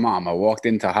on my mom. I walked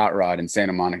into Hot Rod in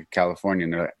Santa Monica, California,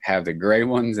 and they have the gray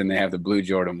ones and they have the blue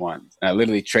Jordan ones. And I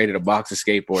literally traded a box of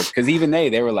skateboards because even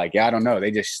they were like, yeah, I don't know.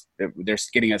 They're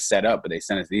getting us set up, but they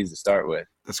sent us these to start with.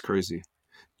 That's crazy.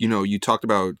 You talked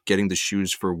about getting the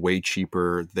shoes for way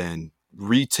cheaper than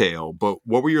retail, but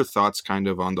what were your thoughts kind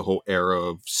of on the whole era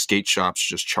of skate shops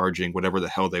just charging whatever the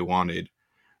hell they wanted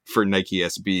for Nike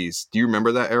SBs? Do you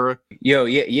remember that era?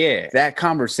 Yeah. That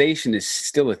conversation is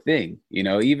still a thing,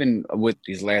 even with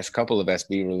these last couple of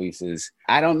SB releases.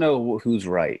 I don't know who's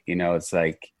right. It's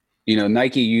like,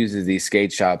 Nike uses these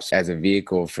skate shops as a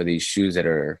vehicle for these shoes that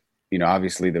are,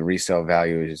 obviously the resale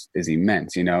value is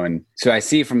immense, and so I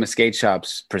see from a skate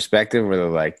shop's perspective where they're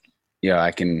like,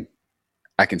 I can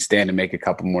stand to make a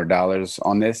couple more dollars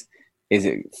on this. Is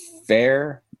it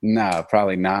fair? No,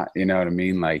 probably not. You know what I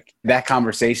mean? Like that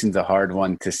conversation's a hard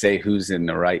one to say who's in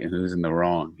the right and who's in the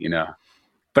wrong,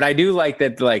 But I do like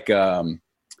that, like,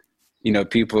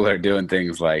 people are doing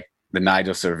things like the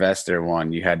Nigel Sylvester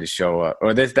one, you had to show up.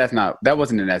 Or that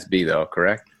wasn't an SB though,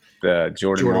 correct? The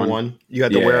Jordan 1. You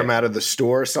had to wear them out of the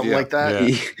store or something like that.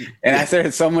 Yeah. And I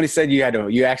said, somebody said you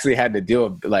actually had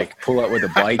to pull up with a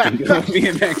bike and do a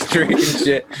BMX trick and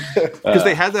shit. Because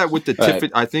they had that with the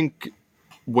Tiffany. I think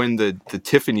when the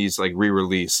Tiffany's like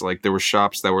re-release, like there were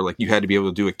shops that were like you had to be able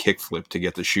to do a kickflip to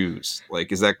get the shoes.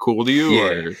 Like, is that cool to you? Yeah.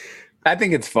 Or? I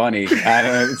think it's funny. I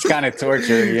don't know. It's kind of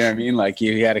torture. You know what I mean? Like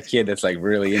you had a kid that's like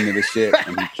really into the shit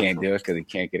and he can't do it because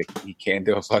he can't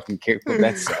do a fucking kickflip.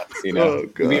 That sucks. You know,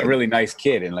 he'd be a really nice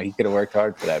kid and like he could have worked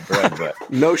hard for that bread.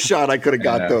 But no shot. I could have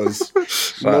got those.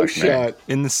 No shot.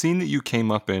 In the scene that you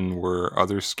came up in, were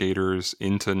other skaters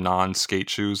into non-skate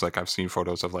shoes? Like I've seen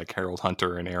photos of like Harold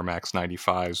Hunter and Air Max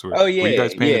 95s. Were you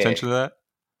guys paying attention to that?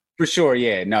 For sure.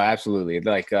 Yeah. No, absolutely.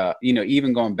 Like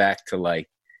even going back to like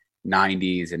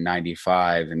 90s and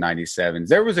 95 and 97s,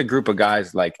 there was a group of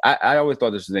guys like I always thought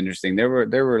this was interesting. There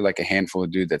were like a handful of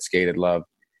dudes that skated love,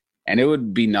 and it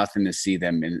would be nothing to see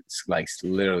them in like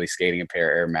literally skating a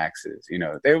pair of Air Maxes. You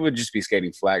know, they would just be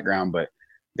skating flat ground, but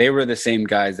they were the same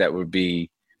guys that would be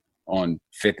on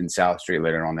 5th and South Street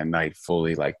later on that night,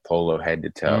 fully like polo head to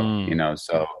toe. You know,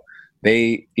 so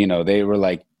they were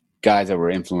like guys that were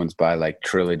influenced by like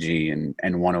Trilogy and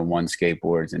 101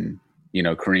 skateboards and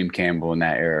Kareem Campbell in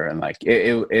that era. And like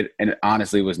it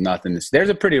honestly was nothing. There's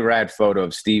a pretty rad photo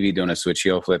of Stevie doing a switch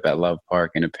heel flip at Love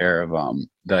Park in a pair of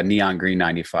the neon green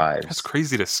 95s. That's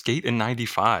crazy to skate in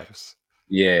 95s.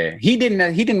 Yeah. He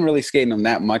didn't really skate in them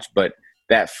that much, but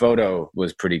that photo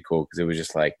was pretty cool because it was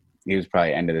just like he was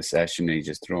probably end of the session and he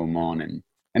just threw them on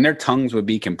and their tongues would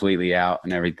be completely out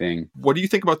and everything. What do you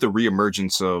think about the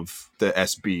reemergence of the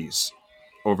SBs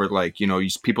over like,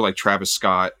 people like Travis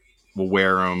Scott will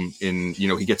wear them in,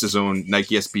 he gets his own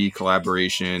Nike SB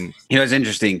collaboration. It's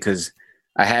interesting because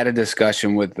I had a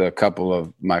discussion with a couple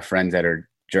of my friends that are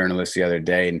journalists the other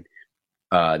day, and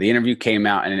the interview came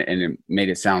out and it made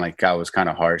it sound like I was kind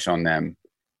of harsh on them.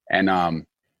 And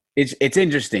it's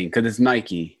interesting because it's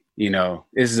Nike,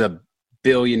 this is a $1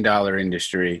 billion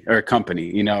industry or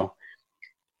company,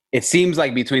 It seems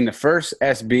like between the first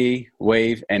SB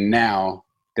wave and now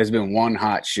there's been one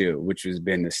hot shoe, which has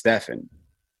been the Stephen.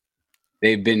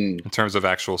 They've been in terms of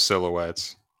actual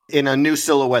silhouettes. In a new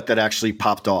silhouette that actually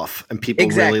popped off and people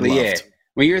really loved. Yeah.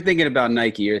 When you're thinking about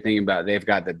Nike, you're thinking about they've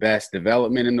got the best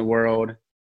development in the world.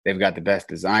 They've got the best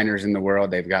designers in the world.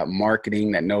 They've got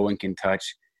marketing that no one can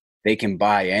touch. They can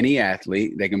buy any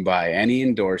athlete. They can buy any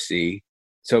endorsee.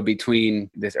 So between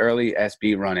this early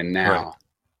SB run and now,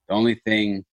 the only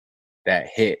thing that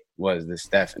hit was the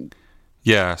Stephen.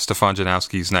 Yeah, Stefan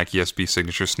Janowski's Nike SB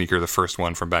signature sneaker, the first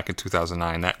one from back in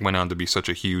 2009. That went on to be such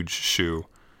a huge shoe.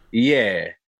 Yeah,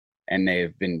 and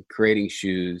they've been creating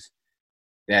shoes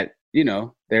that,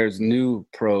 there's new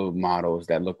pro models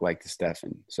that look like the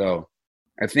Stephen. So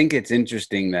I think it's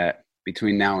interesting that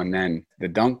between now and then, the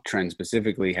dunk trend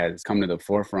specifically has come to the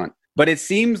forefront. But it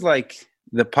seems like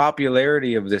the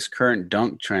popularity of this current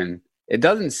dunk trend, it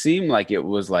doesn't seem like it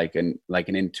was like an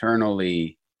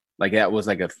internally, like that was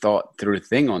like a thought through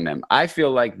thing on them. I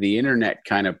feel like the internet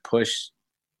kind of forced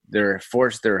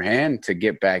their hand to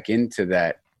get back into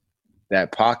that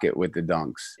pocket with the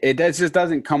dunks. It just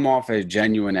doesn't come off as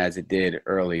genuine as it did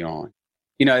early on.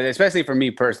 Especially for me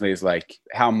personally, it's like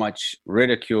how much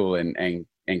ridicule and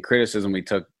criticism we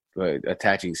took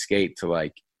attaching skate to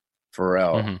like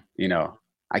Pharrell. Mm-hmm.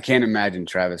 I can't imagine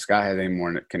Travis Scott has any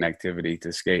more connectivity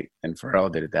to skate than Pharrell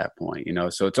did at that point.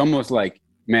 So it's almost like,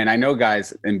 man, I know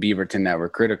guys in Beaverton that were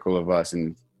critical of us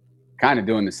and kind of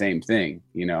doing the same thing,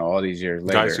 all these years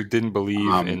later. Guys who didn't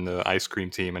believe in the ice cream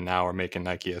team and now are making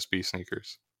Nike SB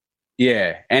sneakers.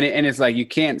 Yeah. And it's like, you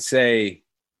can't say,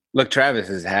 look, Travis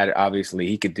has had, obviously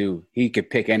he could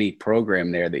pick any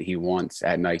program there that he wants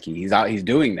at Nike. He's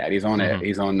doing that. He's on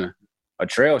a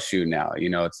trail shoe now,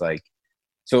 it's like,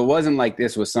 so it wasn't like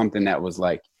this was something that was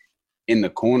like in the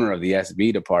corner of the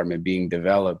SB department being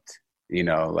developed,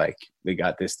 like we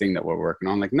got this thing that we're working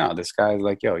on. Like, no, this guy's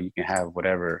like, yo, you can have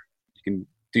whatever, you can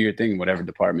do your thing in whatever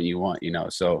department you want,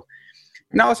 So,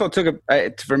 and I also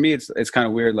for me, it's kind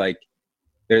of weird. Like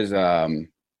there's a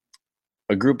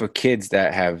group of kids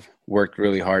that have worked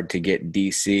really hard to get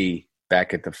DC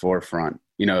back at the forefront.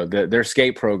 Their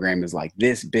skate program is like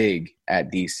this big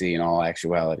at DC in all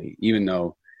actuality, even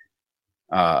though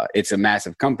it's a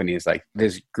massive company. It's like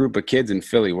this group of kids in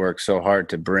Philly worked so hard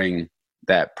to bring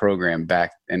that program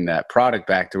back and that product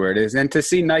back to where it is. And to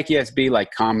see Nike SB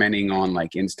like commenting on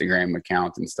like Instagram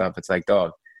accounts and stuff, it's like,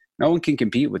 dog, no one can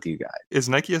compete with you guys. Is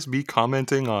Nike SB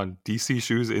commenting on DC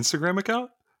Shoes Instagram account?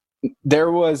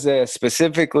 There was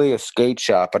specifically a skate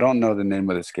shop. I don't know the name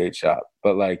of the skate shop,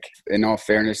 but like in all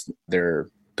fairness, their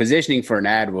positioning for an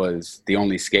ad was the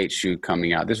only skate shoe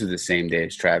coming out. This was the same day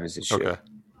as Travis's shoe. Okay.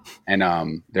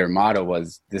 And their motto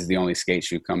was, "This is the only skate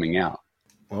shoe coming out."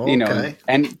 Okay. You know,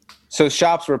 and so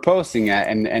shops were posting that,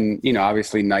 and you know,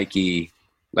 obviously Nike,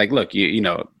 like, look, you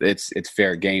know, it's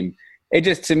fair game. It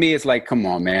just, to me, it's like, come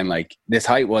on, man, like this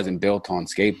hype wasn't built on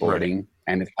skateboarding, right.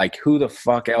 And it's like, who the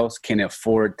fuck else can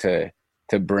afford to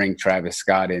bring Travis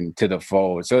Scott into the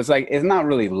fold? So it's like, it's not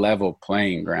really level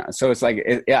playing ground. So it's like,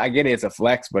 I get it, it's a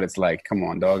flex, but it's like, come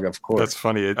on, dog, of course. That's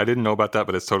funny. I didn't know about that,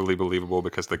 but it's totally believable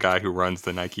because the guy who runs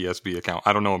the Nike SB account,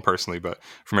 I don't know him personally, but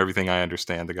from everything I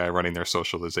understand, the guy running their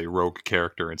social is a rogue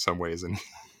character in some ways. And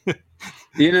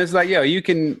you know, it's like, yo, you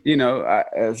can, you know,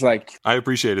 it's like, I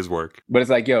appreciate his work, but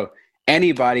it's like, yo,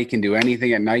 anybody can do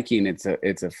anything at Nike, and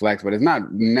it's a flex, but it's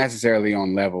not necessarily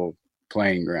on level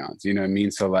playing grounds. You know what I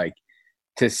mean? So like,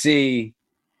 to see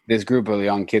this group of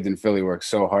young kids in Philly work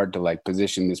so hard to like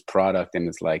position this product, and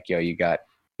it's like, yo, you got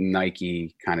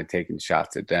Nike kind of taking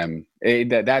shots at them.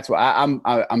 That's why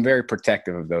I'm very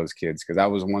protective of those kids, because I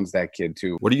was once that kid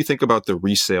too. What do you think about the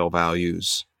resale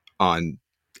values on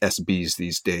SBs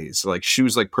these days? Like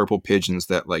shoes like Purple Pigeons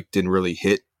that like didn't really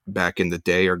hit back in the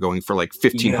day are going for like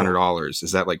 $1,500.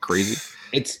 Is that like crazy?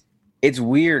 It's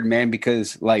weird, man,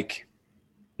 because like,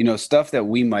 you know, stuff that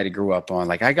we might have grew up on.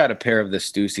 Like I got a pair of the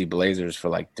Stussy Blazers for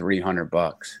like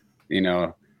 $300, you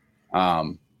know,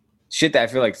 shit that I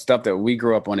feel like stuff that we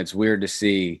grew up on. It's weird to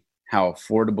see how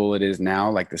affordable it is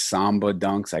now. Like the Samba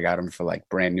Dunks, I got them for like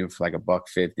brand new for like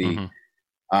 $150.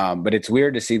 Mm-hmm. But it's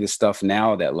weird to see the stuff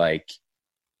now that like,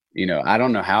 you know, I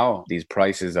don't know how these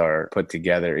prices are put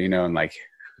together, you know, and like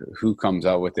who comes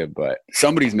up with it, but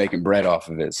somebody's making bread off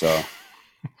of it. So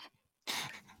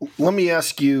let me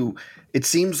ask you, it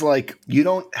seems like you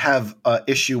don't have an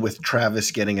issue with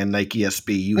Travis getting a Nike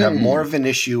SB. You have more of an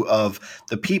issue of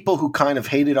the people who kind of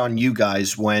hated on you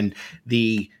guys when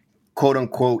the quote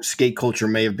unquote skate culture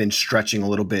may have been stretching a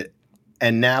little bit.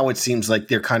 And now it seems like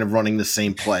they're kind of running the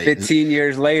same play. 15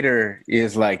 years later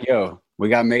is like, yo, we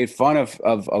got made fun of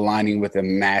aligning with a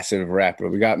massive rapper.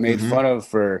 We got made fun of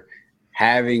for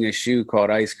having a shoe called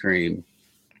Ice Cream.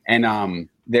 And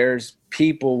there's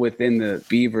people within the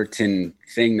Beaverton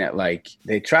thing that like,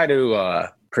 they try to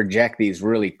project these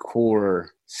really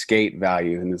core skate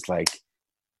values. And it's like,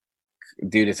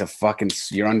 dude, it's a fucking,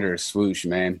 you're under a swoosh,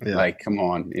 man. Yeah. Like, come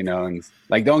on, you know, and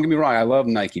like, don't get me wrong. I love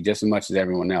Nike just as much as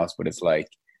everyone else, but it's like,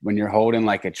 when you're holding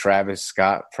like a Travis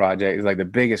Scott project, it's like the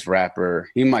biggest rapper.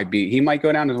 He might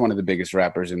go down as one of the biggest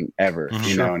rappers ever,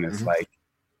 you know? And it's like,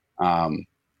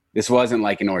 this wasn't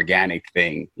like an organic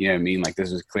thing, you know what I mean? Like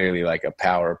this was clearly like a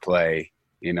power play,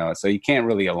 you know? So you can't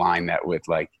really align that with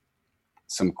like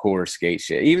some core skate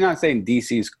shit. Even though I'm saying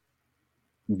DC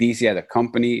as a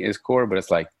company is core, but it's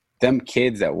like them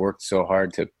kids that worked so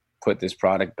hard to put this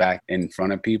product back in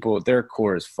front of people, their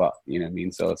core is fuck, you know what I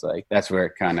mean? So it's like, that's where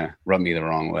it kind of rubbed me the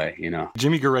wrong way, you know?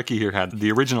 Jimmy Gorecki here had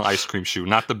the original ice cream shoe,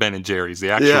 not the Ben & Jerry's,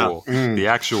 the actual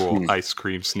ice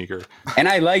cream sneaker. And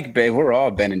I like, we're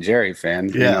all Ben & Jerry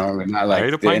fans, you know? We're not like, I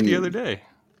ate a pint the other day.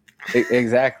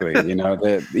 Exactly. You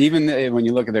know, even when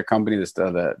you look at their company,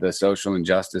 the social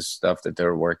injustice stuff that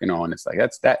they're working on, it's like,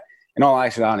 in all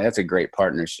actuality, that's a great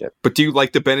partnership. But do you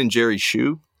like the Ben & Jerry's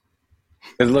shoe?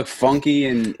 Does it look funky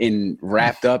and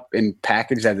wrapped up and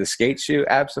packaged as a skate shoe?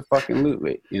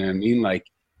 Absolutely. You know what I mean? Like,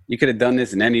 you could have done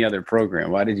this in any other program.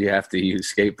 Why did you have to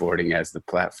use skateboarding as the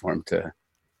platform to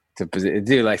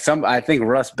do like I think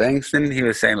Russ Bankston, he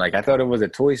was saying like, I thought it was a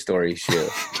Toy Story shoe,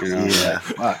 you know?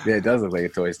 Yeah, it does look like a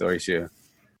Toy Story shoe.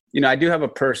 You know, I do have a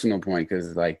personal point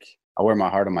because like I wear my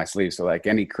heart on my sleeve. So like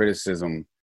any criticism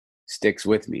sticks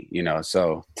with me, you know?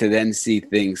 So to then see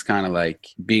things kind of like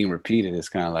being repeated is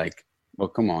kind of like, well,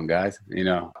 come on, guys, you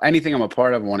know, anything I'm a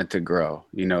part of, I wanted to grow,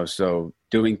 you know, so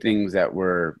doing things that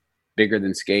were bigger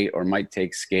than skate or might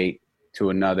take skate to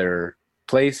another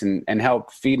place and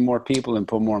help feed more people and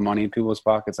put more money in people's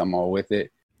pockets, I'm all with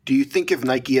it. Do you think if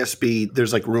Nike SB,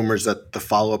 there's like rumors that the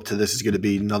follow-up to this is going to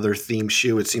be another theme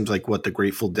shoe? It seems like what the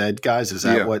Grateful Dead guys, is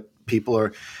that what people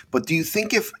are? But do you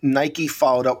think if Nike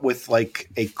followed up with like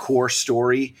a core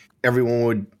story, everyone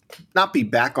would not be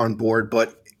back on board,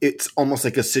 but it's almost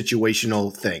like a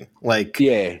situational thing. Like,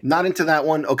 not into that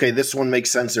one. Okay, this one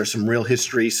makes sense. There's some real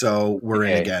history, so we're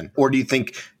in again. Or do you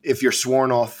think if you're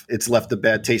sworn off, it's left a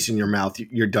bad taste in your mouth,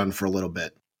 you're done for a little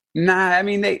bit? Nah, I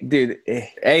mean, they're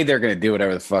going to do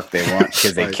whatever the fuck they want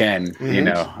because they can, you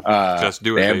know. Just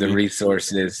do it, they have the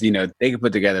resources. You know, they can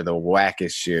put together the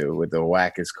wackest shoe with the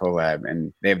wackest collab,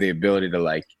 and they have the ability to,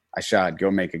 like, I shot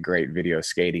Go Make a Great video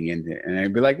skating in it. And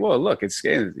they'd be like, well, look, it's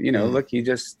skating. You know, look, he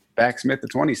just backsmith the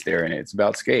 20 stair in it. It's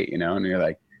about skate, you know? And you're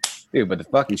like, dude, but the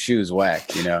fucking shoe's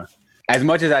whack, you know? As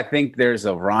much as I think there's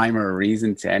a rhyme or a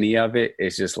reason to any of it,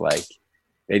 it's just like,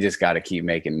 they just got to keep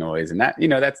making noise. And that, you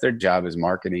know, that's their job as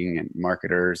marketing and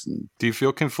marketers. And do you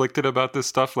feel conflicted about this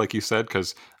stuff, like you said?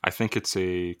 Because I think it's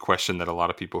a question that a lot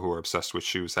of people who are obsessed with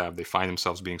shoes have. They find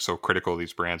themselves being so critical of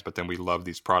these brands, but then we love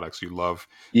these products. You love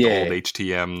the old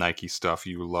HTM Nike stuff.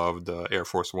 You love the Air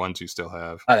Force Ones you still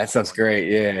have. Oh, that stuff's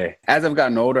great. Yeah. As I've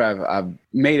gotten older, I've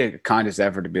made a conscious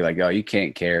effort to be like, oh, you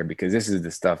can't care, because this is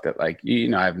the stuff that, like, you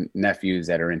know, I have nephews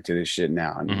that are into this shit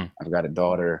now, and I've got a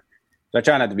daughter. So I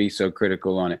try not to be so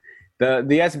critical on it. The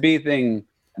SB thing,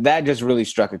 that just really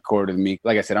struck a chord with me.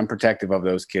 Like I said, I'm protective of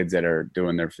those kids that are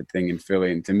doing their thing in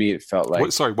Philly. And to me, it felt like...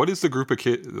 what is the group of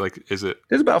kids? Like, is it...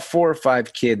 There's about 4 or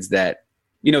 5 kids that,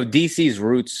 you know, DC's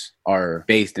roots are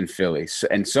based in Philly.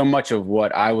 And so much of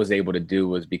what I was able to do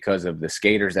was because of the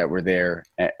skaters that were there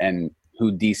and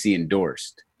who DC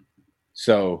endorsed.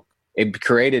 So it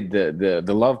created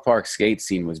the Love Park skate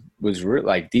scene was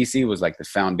like, DC was like the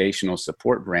foundational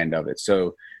support brand of it.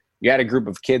 So you had a group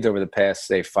of kids over the past,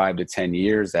 say, 5 to 10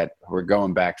 years that were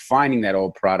going back, finding that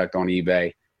old product on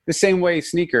eBay, the same way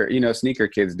sneaker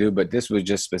kids do, but this was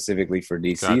just specifically for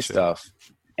DC stuff.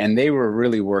 And they were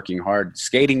really working hard,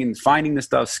 skating and finding the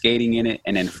stuff, skating in it,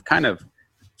 and then kind of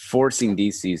forcing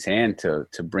DC's hand to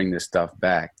bring this stuff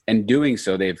back. And doing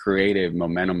so, they've created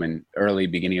momentum and early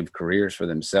beginning of careers for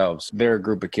themselves. They're a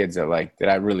group of kids that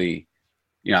I really,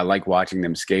 you know, I like watching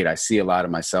them skate. I see a lot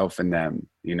of myself in them,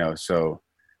 you know, so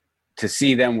to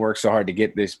see them work so hard to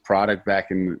get this product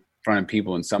back in front of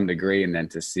people in some degree, and then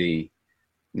to see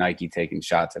Nike taking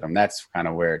shots at them, that's kind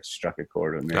of where it struck a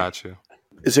chord with me. Gotcha.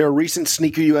 Is there a recent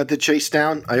sneaker you had to chase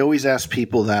down? I always ask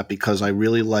people that because I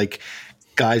really like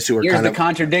guys who are Here's the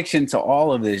contradiction to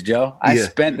all of this, Joe. I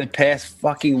spent the past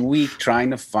fucking week trying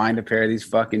to find a pair of these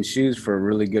fucking shoes for a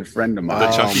really good friend of mine.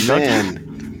 The Chunky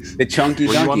man. The Chunky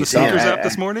Were Dunky. you on the sneakers app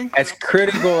this morning? As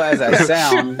critical as I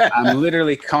sound, I'm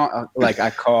literally I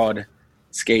called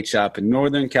skate shop in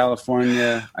Northern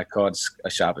California. I called a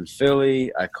shop in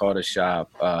Philly. I called a shop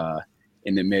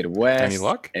in the Midwest. Any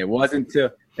luck? It wasn't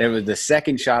till there was the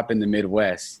second shop in the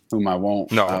Midwest, whom I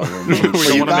won't. No, we don't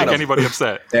want to make anybody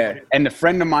upset. And the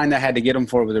friend of mine that had to get them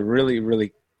for was a really,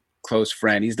 really close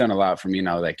friend. He's done a lot for me, and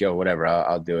I was like, yo, whatever,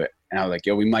 I'll do it. And I was like,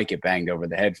 yo, we might get banged over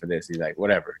the head for this. He's like,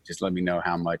 whatever, just let me know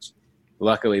how much.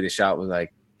 Luckily, the shop was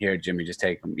like, here, Jimmy, just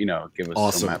take them, you know, give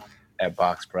us some at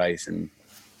box price. And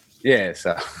yeah,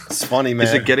 so it's funny, man.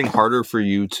 Is it getting harder for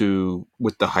you to,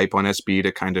 with the hype on SB,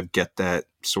 to kind of get that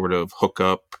sort of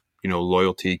hookup, you know,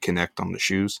 loyalty connect on the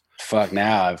shoes? Fuck,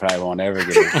 now I probably won't ever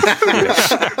get it.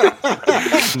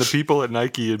 The people at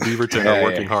Nike and Beaverton are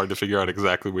working hard to figure out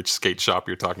exactly which skate shop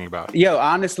you're talking about. Yo,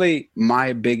 honestly,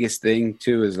 my biggest thing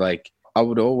too is like, I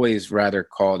would always rather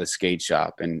call the skate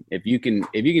shop, and if you can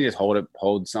just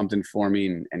hold something for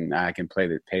me, and I can pay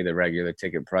the regular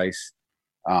ticket price,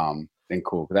 then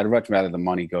cool. Because I'd much rather the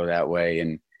money go that way.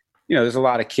 And you know, there's a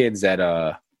lot of kids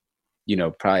that you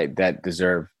know, probably that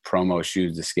deserve promo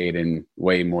shoes to skate in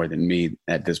way more than me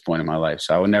at this point in my life.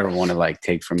 So I would never want to like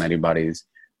take from anybody's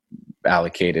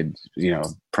allocated, you know,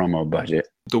 promo budget.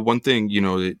 The one thing, you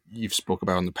know, that you've spoke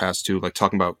about in the past too, like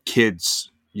talking about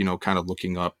kids, you know, kind of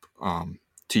looking up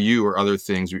to you or other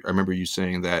things. I remember you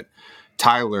saying that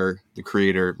Tyler, the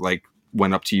creator, like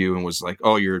went up to you and was like,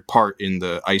 oh, your part in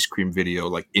the ice cream video,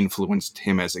 like influenced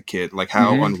him as a kid. Like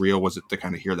how unreal was it to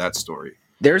kind of hear that story?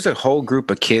 There's a whole group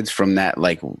of kids from that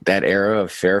era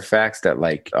of Fairfax that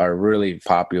like are really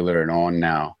popular and on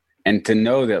now. And to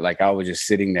know that like I was just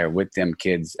sitting there with them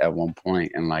kids at one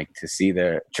point, and like to see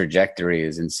their trajectory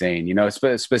is insane. You know,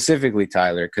 specifically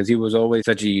Tyler, because he was always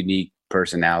such a unique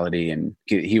personality, and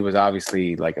he was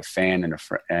obviously like a fan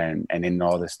and in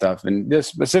all this stuff. And just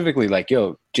specifically like,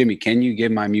 yo, Jimmy, can you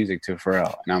give my music to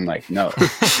Pharrell? And I'm like, no,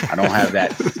 I don't have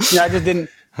that. You know, I just didn't.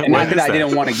 And not that I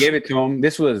didn't want to give it to him.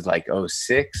 This was like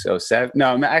 06, 07.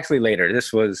 No, actually later.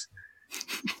 This was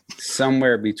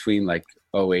somewhere between like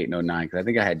 08 and 09, because I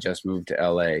think I had just moved to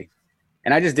LA.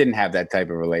 And I just didn't have that type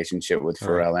of relationship with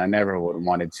Pharrell. And I never would have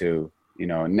wanted to, you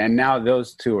know. And then now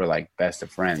those two are like best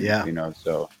of friends, you know.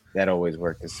 So that always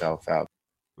worked itself out.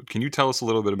 Can you tell us a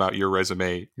little bit about your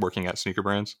resume working at sneaker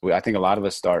brands? I think a lot of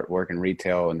us start working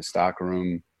retail in the stock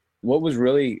room. What was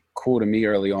really cool to me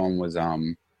early on was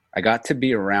I got to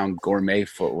be around gourmet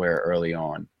footwear early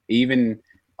on. Even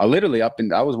I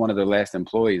was one of the last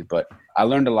employees, but I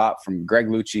learned a lot from Greg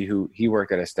Lucci, who he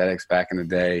worked at Aesthetics back in the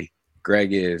day.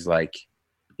 Greg is like,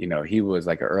 you know, he was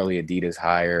like an early Adidas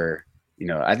hire,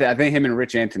 I think him and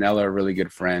Rich Antonella are really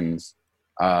good friends.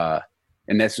 And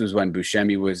this was when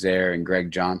Buscemi was there and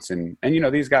Greg Johnson.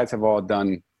 And, these guys have all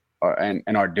done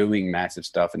and are doing massive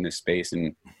stuff in this space.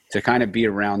 And to kind of be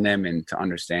around them and to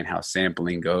understand how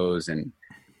sampling goes and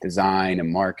design and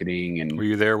marketing. And were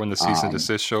you there when the cease and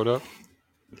desist showed up?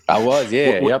 I was,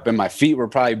 yeah. Yep. And my feet were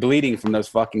probably bleeding from those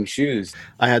fucking shoes.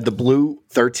 I had the blue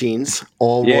 13s,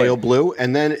 all royal blue.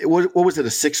 And then what was it, a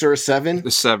 6 or a 7?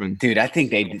 The 7. Dude, I think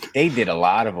they did a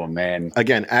lot of them, man.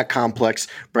 Again, at Complex,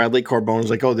 Bradley Carbone was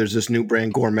like, oh, there's this new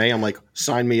brand, Gourmet. I'm like,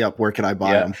 sign me up. Where can I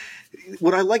buy them?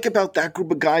 What I like about that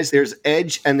group of guys, there's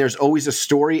edge and there's always a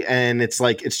story. And it's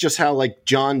just how like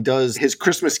John does his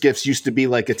Christmas gifts used to be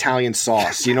like Italian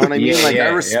sauce. You know what I mean? I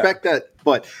respect that.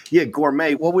 But yeah,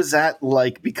 Gourmet, what was that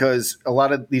like? Because a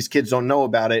lot of these kids don't know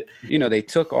about it. They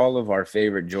took all of our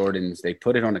favorite Jordans, they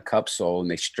put it on a cup sole and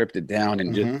they stripped it down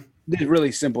and just did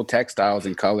really simple textiles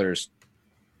and colors.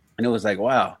 And it was like,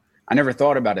 wow, I never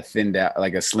thought about a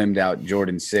slimmed out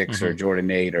Jordan 6 or Jordan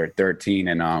 8 or 13.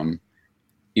 And,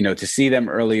 to see them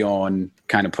early on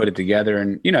kind of put it together.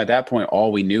 And, at that point,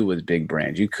 all we knew was big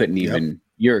brands. You couldn't even,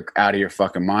 you're out of your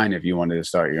fucking mind if you wanted to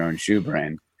start your own shoe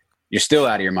brand. You're still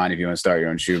out of your mind if you want to start your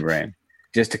own shoe brand.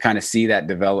 Just to kind of see that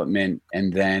development.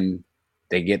 And then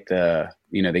they get the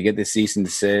cease and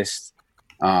desist.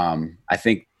 I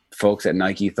think folks at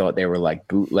Nike thought they were like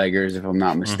bootleggers, if I'm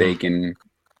not mistaken.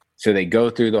 So they go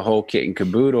through the whole kit and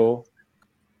caboodle.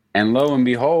 And lo and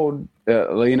behold,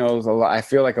 I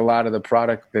feel like a lot of the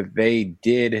product that they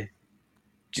did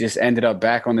just ended up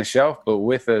back on the shelf, but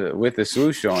with a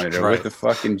swoosh on it or with the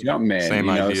fucking Jumpman. Same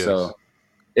ideas. So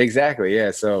exactly,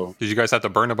 yeah. So did you guys have to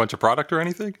burn a bunch of product or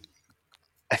anything?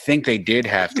 I think they did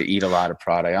have to eat a lot of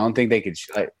product. I don't think they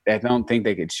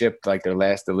could ship like their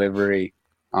last delivery.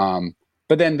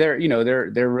 But then they're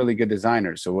really good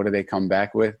designers. So what do they come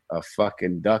back with? A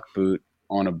fucking duck boot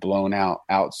on a blown out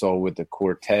outsole with the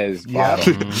Cortez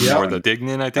bottom. Or the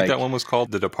Dignan, I think that one was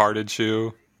called, the Departed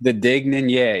shoe. The Dignan,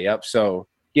 yep. So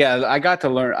yeah, I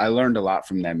learned a lot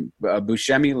from them.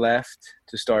 Buscemi left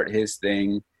to start his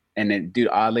thing. And then, dude,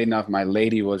 oddly enough, my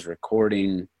lady was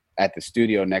recording at the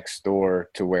studio next door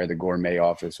to where the Gourmet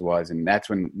office was. And that's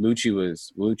when Lucci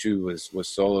was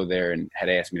solo there and had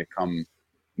asked me to come.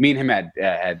 Me and him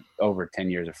had over 10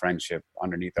 years of friendship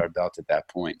underneath our belts at that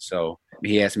point. So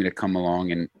he asked me to come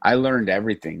along, and I learned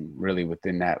everything really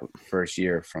within that first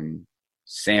year, from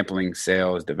sampling,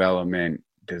 sales, development,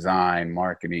 design,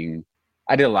 marketing.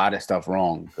 I did a lot of stuff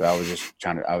wrong. I was just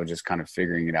kind of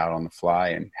figuring it out on the fly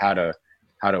and how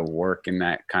to work in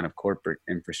that kind of corporate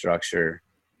infrastructure.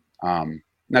 Not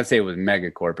to say it was mega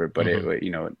corporate, but it,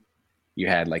 you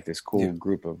had like this cool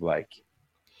group of like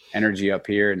energy up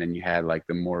here, and then you had like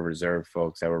the more reserved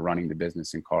folks that were running the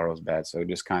business in Carlsbad. So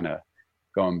just kind of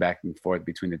going back and forth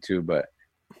between the two. But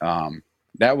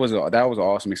that was an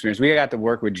awesome experience. We got to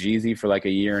work with Jeezy for like a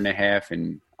year and a half,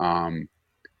 and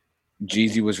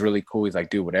Jeezy was really cool. He's like,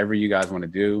 dude, whatever you guys want to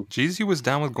do. Jeezy was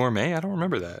down with Gourmet? I don't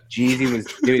remember that. Jeezy was,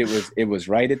 dude, it was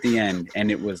right at the end,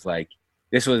 and it was like,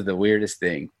 this was the weirdest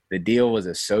thing. The deal was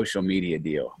a social media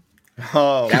deal.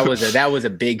 Oh, that was a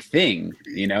big thing,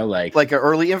 like an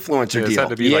early influencer deal. It had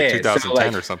to be like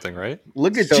 2010 or something, right?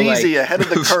 Look at Jeezy ahead of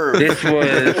the curve.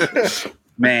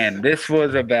 This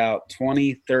was about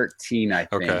 2013, I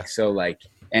think. Okay. So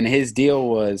and his deal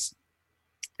was,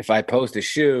 if I post a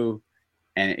shoe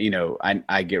and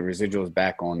I get residuals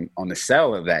back on the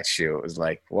sale of that shoe, it was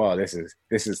like, wow, this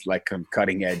is like some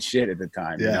cutting edge shit at the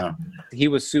time. Yeah. He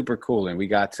was super cool, and we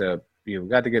got to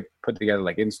get put together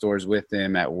like in stores with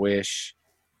him at Wish.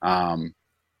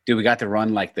 Dude, we got to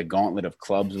run like the gauntlet of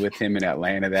clubs with him in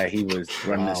Atlanta that he was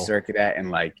running the circuit at. And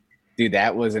like, dude,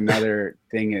 that was another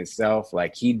thing in itself.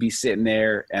 Like, he'd be sitting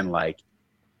there, and like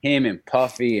him and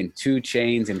Puffy and 2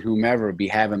 Chainz and whomever would be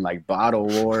having like bottle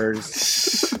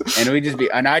wars. And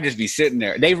I'd just be sitting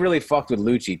there. They really fucked with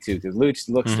Lucci too, because Lucci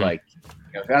looks like,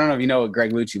 I don't know if you know what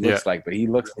Greg Lucci looks like, but he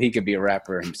could be a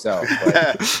rapper himself.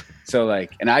 But, so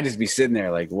like, and I'd just be sitting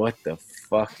there like, what the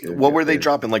fuck? What were they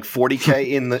dropping, like $40K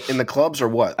in the clubs or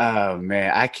what? Oh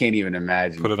man, I can't even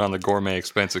imagine. Put it on the Gourmet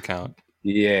expense account.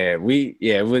 Yeah,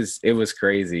 it was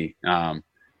crazy.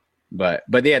 But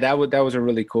yeah, that was a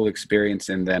really cool experience.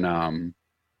 And then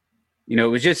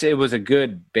it was a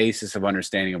good basis of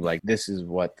understanding of like, this is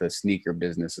what the sneaker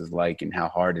business is like and how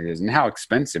hard it is and how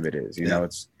expensive it is.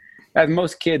 It's, as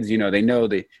most kids, they know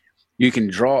that you can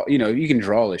draw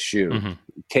a shoe.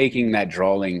 Taking that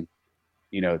drawing,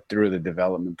 through the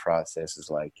development process is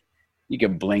like, you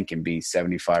can blink and be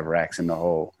 75 racks in the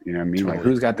hole. You know what I mean? Totally. Like,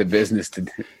 who's got the business to,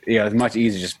 it's much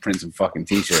easier just print some fucking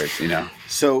t-shirts,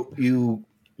 So you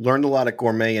learned a lot at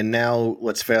Gourmet, and now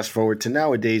let's fast forward to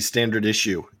nowadays standard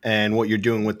issue and what you're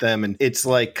doing with them. And it's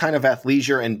like kind of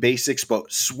athleisure and basics, but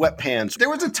sweatpants. There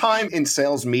was a time in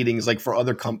sales meetings, like for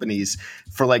other companies,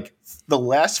 for like the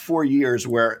last 4 years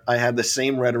where I had the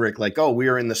same rhetoric, like, oh, we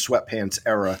are in the sweatpants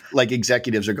era. Like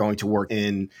executives are going to work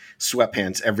in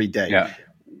sweatpants every day. Yeah.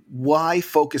 Why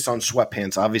focus on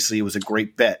sweatpants? Obviously, it was a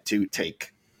great bet to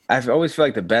take. I always feel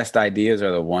like the best ideas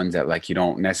are the ones that like you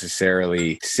don't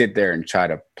necessarily sit there and try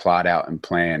to plot out and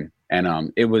plan.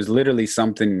 And it was literally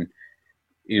something,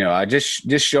 I just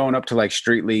showing up to like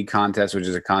Street League contest, which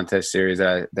is a contest series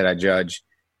that I judge,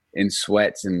 in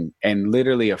sweats, and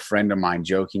literally a friend of mine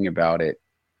joking about it,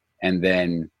 and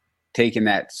then taking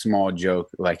that small joke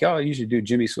like, oh, you should do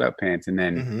Jimmy sweatpants. And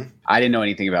then I didn't know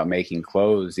anything about making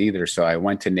clothes either, so I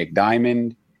went to Nick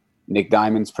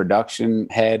Diamond's production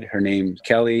head. Her name's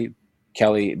Kelly.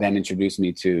 Kelly then introduced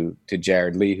me to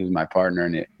Jared Lee, who's my partner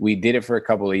in it. We did it for a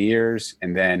couple of years,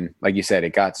 and then, like you said,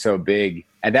 it got so big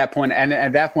at that point. And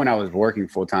at that point, I was working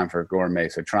full time for Gourmet,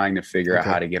 so trying to figure out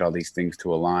how to get all these things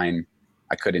to align,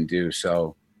 I couldn't do.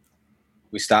 So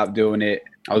we stopped doing it.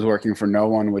 I was working for no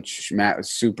one, which Matt was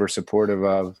super supportive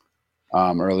of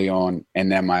early on.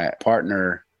 And then my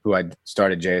partner, who I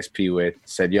started JSP with,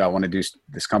 said, yo, I want to do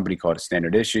this company called A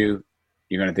Standard Issue.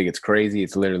 You're going to think it's crazy.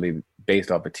 It's literally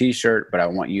based off a t-shirt, but I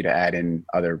want you to add in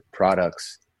other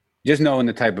products. Just knowing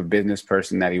the type of business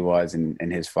person that he was, and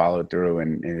his follow through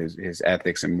and his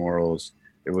ethics and morals,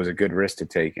 it was a good risk to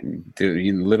take. And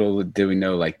little did we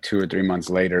know, like 2 or 3 months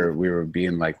later, we were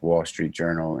being like Wall Street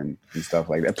Journal and stuff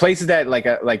like that. Places that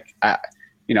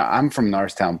I'm from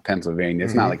Norristown, Pennsylvania.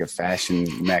 It's not like a fashion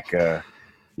mecca.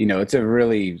 It's a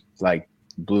really like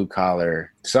blue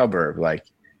collar suburb. Like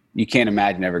you can't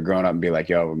imagine ever growing up and be like,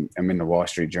 yo, I'm in the Wall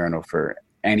Street Journal for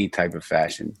any type of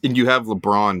fashion. And you have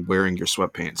LeBron wearing your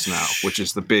sweatpants now, which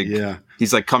is the big,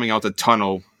 he's like coming out the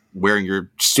tunnel wearing your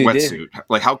sweatsuit.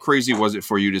 Like how crazy was it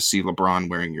for you to see LeBron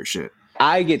wearing your shit?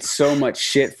 I get so much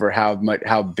shit for how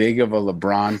big of a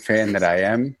LeBron fan that I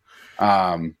am.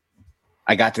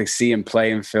 I got to see him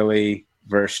play in Philly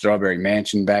versus Strawberry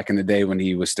Mansion back in the day when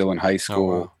he was still in high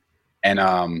school. Oh, wow.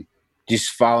 And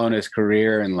just following his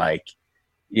career, and like,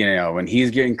 when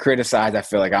he's getting criticized, I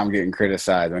feel like I'm getting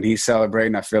criticized. When he's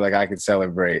celebrating, I feel like I could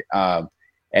celebrate.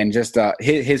 And just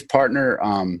his partner,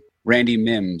 Randy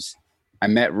Mims. I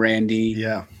met Randy.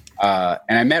 Yeah.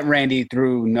 And I met Randy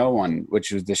through No One,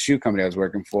 which was the shoe company I was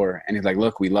working for. And he's like,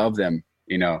 look, we love them,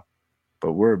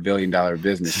 but we're $1 billion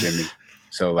business, Jimmy.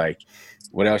 So like,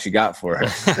 what else you got for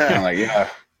us? And I'm like, yeah,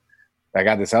 I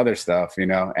got this other stuff,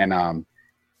 And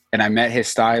I met his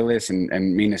stylist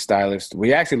and me and his stylist.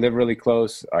 We actually live really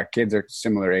close. Our kids are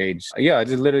similar age. Yeah, I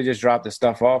just literally drop the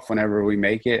stuff off whenever we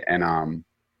make it, and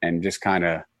just kind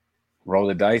of roll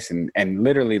the dice. And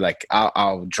literally, like,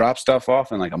 I'll drop stuff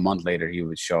off, and like a month later, he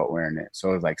would show up wearing it.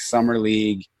 So it was like Summer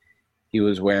League, he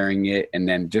was wearing it, and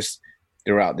then just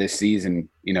throughout this season,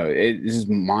 this is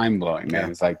mind blowing, man. Yeah.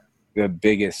 It's like the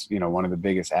biggest, one of the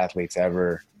biggest athletes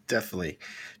ever. Definitely.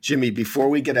 Jimmy, before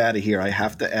we get out of here, I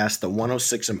have to ask the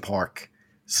 106 and Park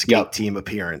skate team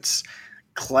appearance.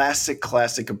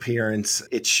 Classic appearance.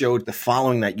 It showed the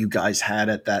following that you guys had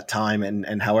at that time,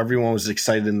 and how everyone was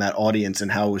excited in that audience,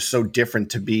 and how it was so different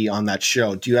to be on that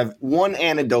show. Do you have one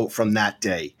anecdote from that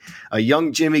day? A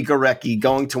young Jimmy Gorecki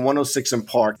going to 106 and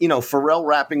Park, Pharrell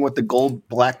rapping with the gold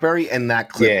BlackBerry, and that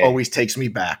clip always takes me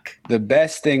back. The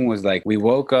best thing was like we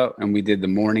woke up and we did the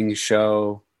morning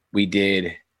show. We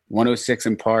did 106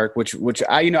 and Park, which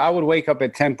I would wake up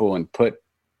at Temple and put,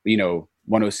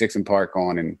 106 and Park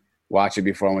on and watch it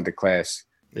before I went to class.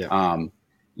 Yeah.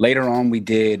 Later on, we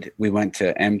went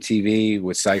to MTV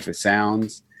with Cypher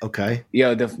Sounds. Okay.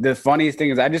 The funniest thing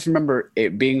is I just remember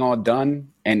it being all done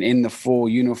and in the full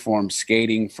uniform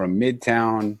skating from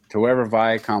Midtown to wherever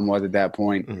Viacom was at that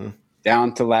point,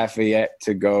 down to Lafayette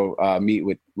to go meet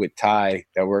with Ty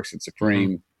that works at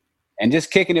Supreme. And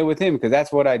just kicking it with him, because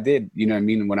that's what I did,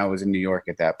 when I was in New York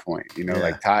at that point.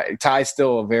 Like Ty's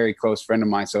still a very close friend of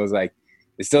mine. So it was like,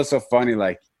 it's still so funny.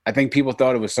 Like, I think people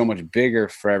thought it was so much bigger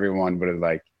for everyone, but it was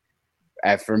like,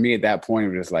 for me at that point, it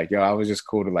was just like, I was just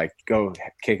cool to like go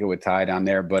kick it with Ty down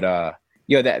there. But,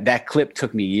 that clip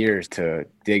took me years to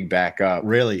dig back up.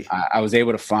 Really? I was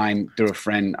able to find through a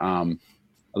friend, a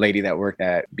lady that worked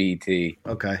at BT.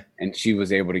 Okay. And she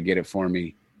was able to get it for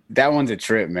me. That one's a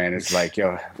trip, man. It's like,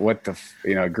 what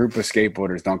a group of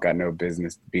skateboarders don't got no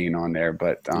business being on there.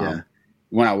 But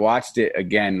when I watched it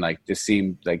again, like, just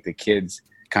seemed like the kids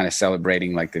kind of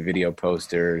celebrating like the video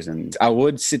posters, and I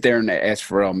would sit there and ask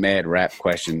Pharrell mad rap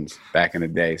questions back in the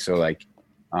day. So like,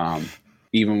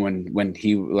 even when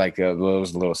he like there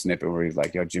was a little snippet where he's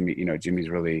like, yo, Jimmy, Jimmy's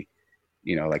really,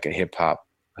 like a hip hop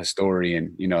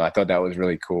historian. I thought that was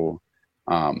really cool.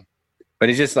 But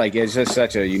it's just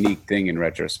such a unique thing in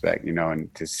retrospect,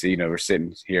 and to see, we're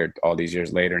sitting here all these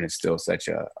years later and it's still such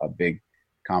a big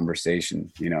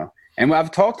conversation, and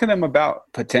I've talked to them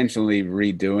about potentially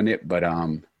redoing it, but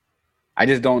I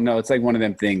just don't know. It's like one of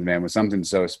them things, man, with something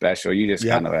so special, you just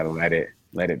kind of gotta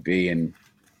let it be and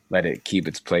let it keep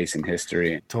its place in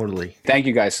history. Totally. Thank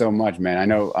you guys so much, man. I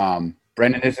know,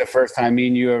 Brendan, this is the first time me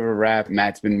and you ever rap.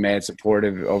 Matt's been mad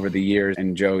supportive over the years,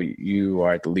 and Joe, you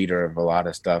are the leader of a lot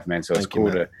of stuff, man. So it's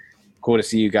cool to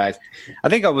see you guys. I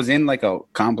think I was in like a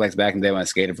complex back in the day when I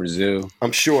skated for Zoo.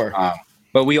 I'm sure.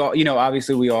 But we all,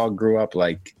 obviously we all grew up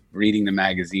like reading the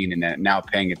magazine and now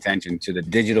paying attention to the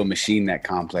digital machine that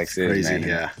Complex is. Crazy, man.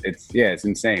 yeah. It's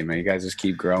insane, man. You guys just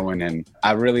keep growing, and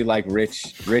I really like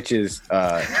Rich's his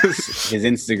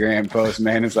Instagram post,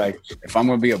 man. It's like, if I'm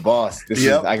gonna be a boss, this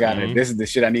is the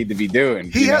shit I need to be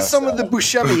doing. He has some of the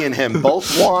Buscemi in him,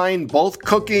 both wine, both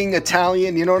cooking,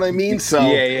 Italian. You know what I mean? So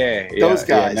those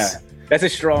guys. Yeah, that's a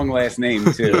strong last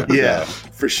name too. Yeah,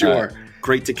 for sure.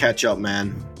 Great to catch up,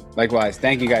 man. Likewise.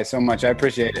 Thank you guys so much. I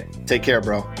appreciate it. Take care,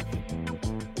 bro.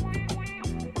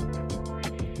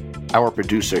 Our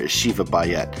producer is Shiva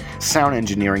Bayet. Sound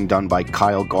engineering done by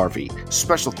Kyle Garvey.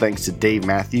 Special thanks to Dave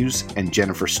Matthews and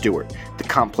Jennifer Stewart. The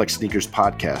Complex Sneakers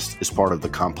Podcast is part of the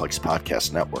Complex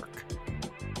Podcast Network.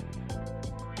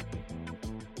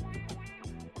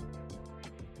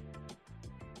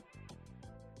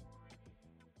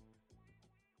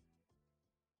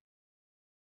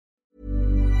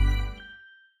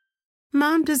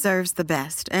 Mom deserves the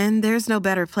best, and there's no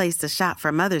better place to shop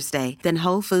for Mother's Day than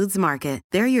Whole Foods Market.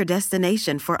 They're your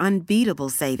destination for unbeatable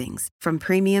savings, from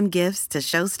premium gifts to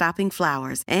show-stopping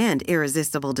flowers and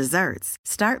irresistible desserts.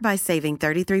 Start by saving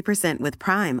 33% with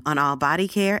Prime on all body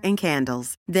care and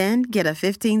candles. Then get a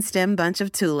 15-stem bunch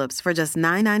of tulips for just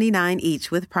 $9.99 each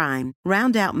with Prime.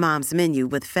 Round out Mom's menu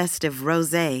with festive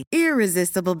rosé,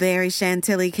 irresistible berry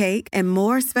chantilly cake, and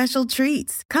more special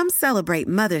treats. Come celebrate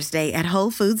Mother's Day at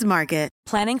Whole Foods Market.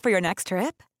 Planning for your next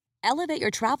trip? Elevate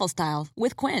your travel style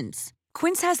with Quince.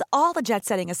 Quince has all the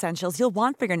jet-setting essentials you'll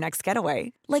want for your next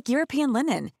getaway, like European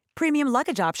linen, premium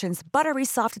luggage options, buttery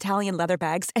soft Italian leather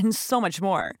bags, and so much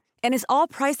more. And is all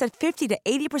priced at 50 to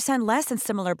 80% less than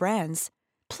similar brands.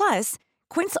 Plus,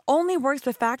 Quince only works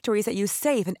with factories that use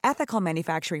safe and ethical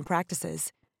manufacturing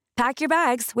practices. Pack your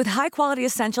bags with high-quality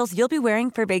essentials you'll be wearing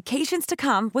for vacations to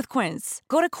come with Quince.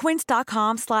 Go to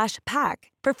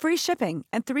quince.com/pack for free shipping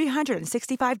and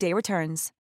 365-day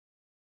returns.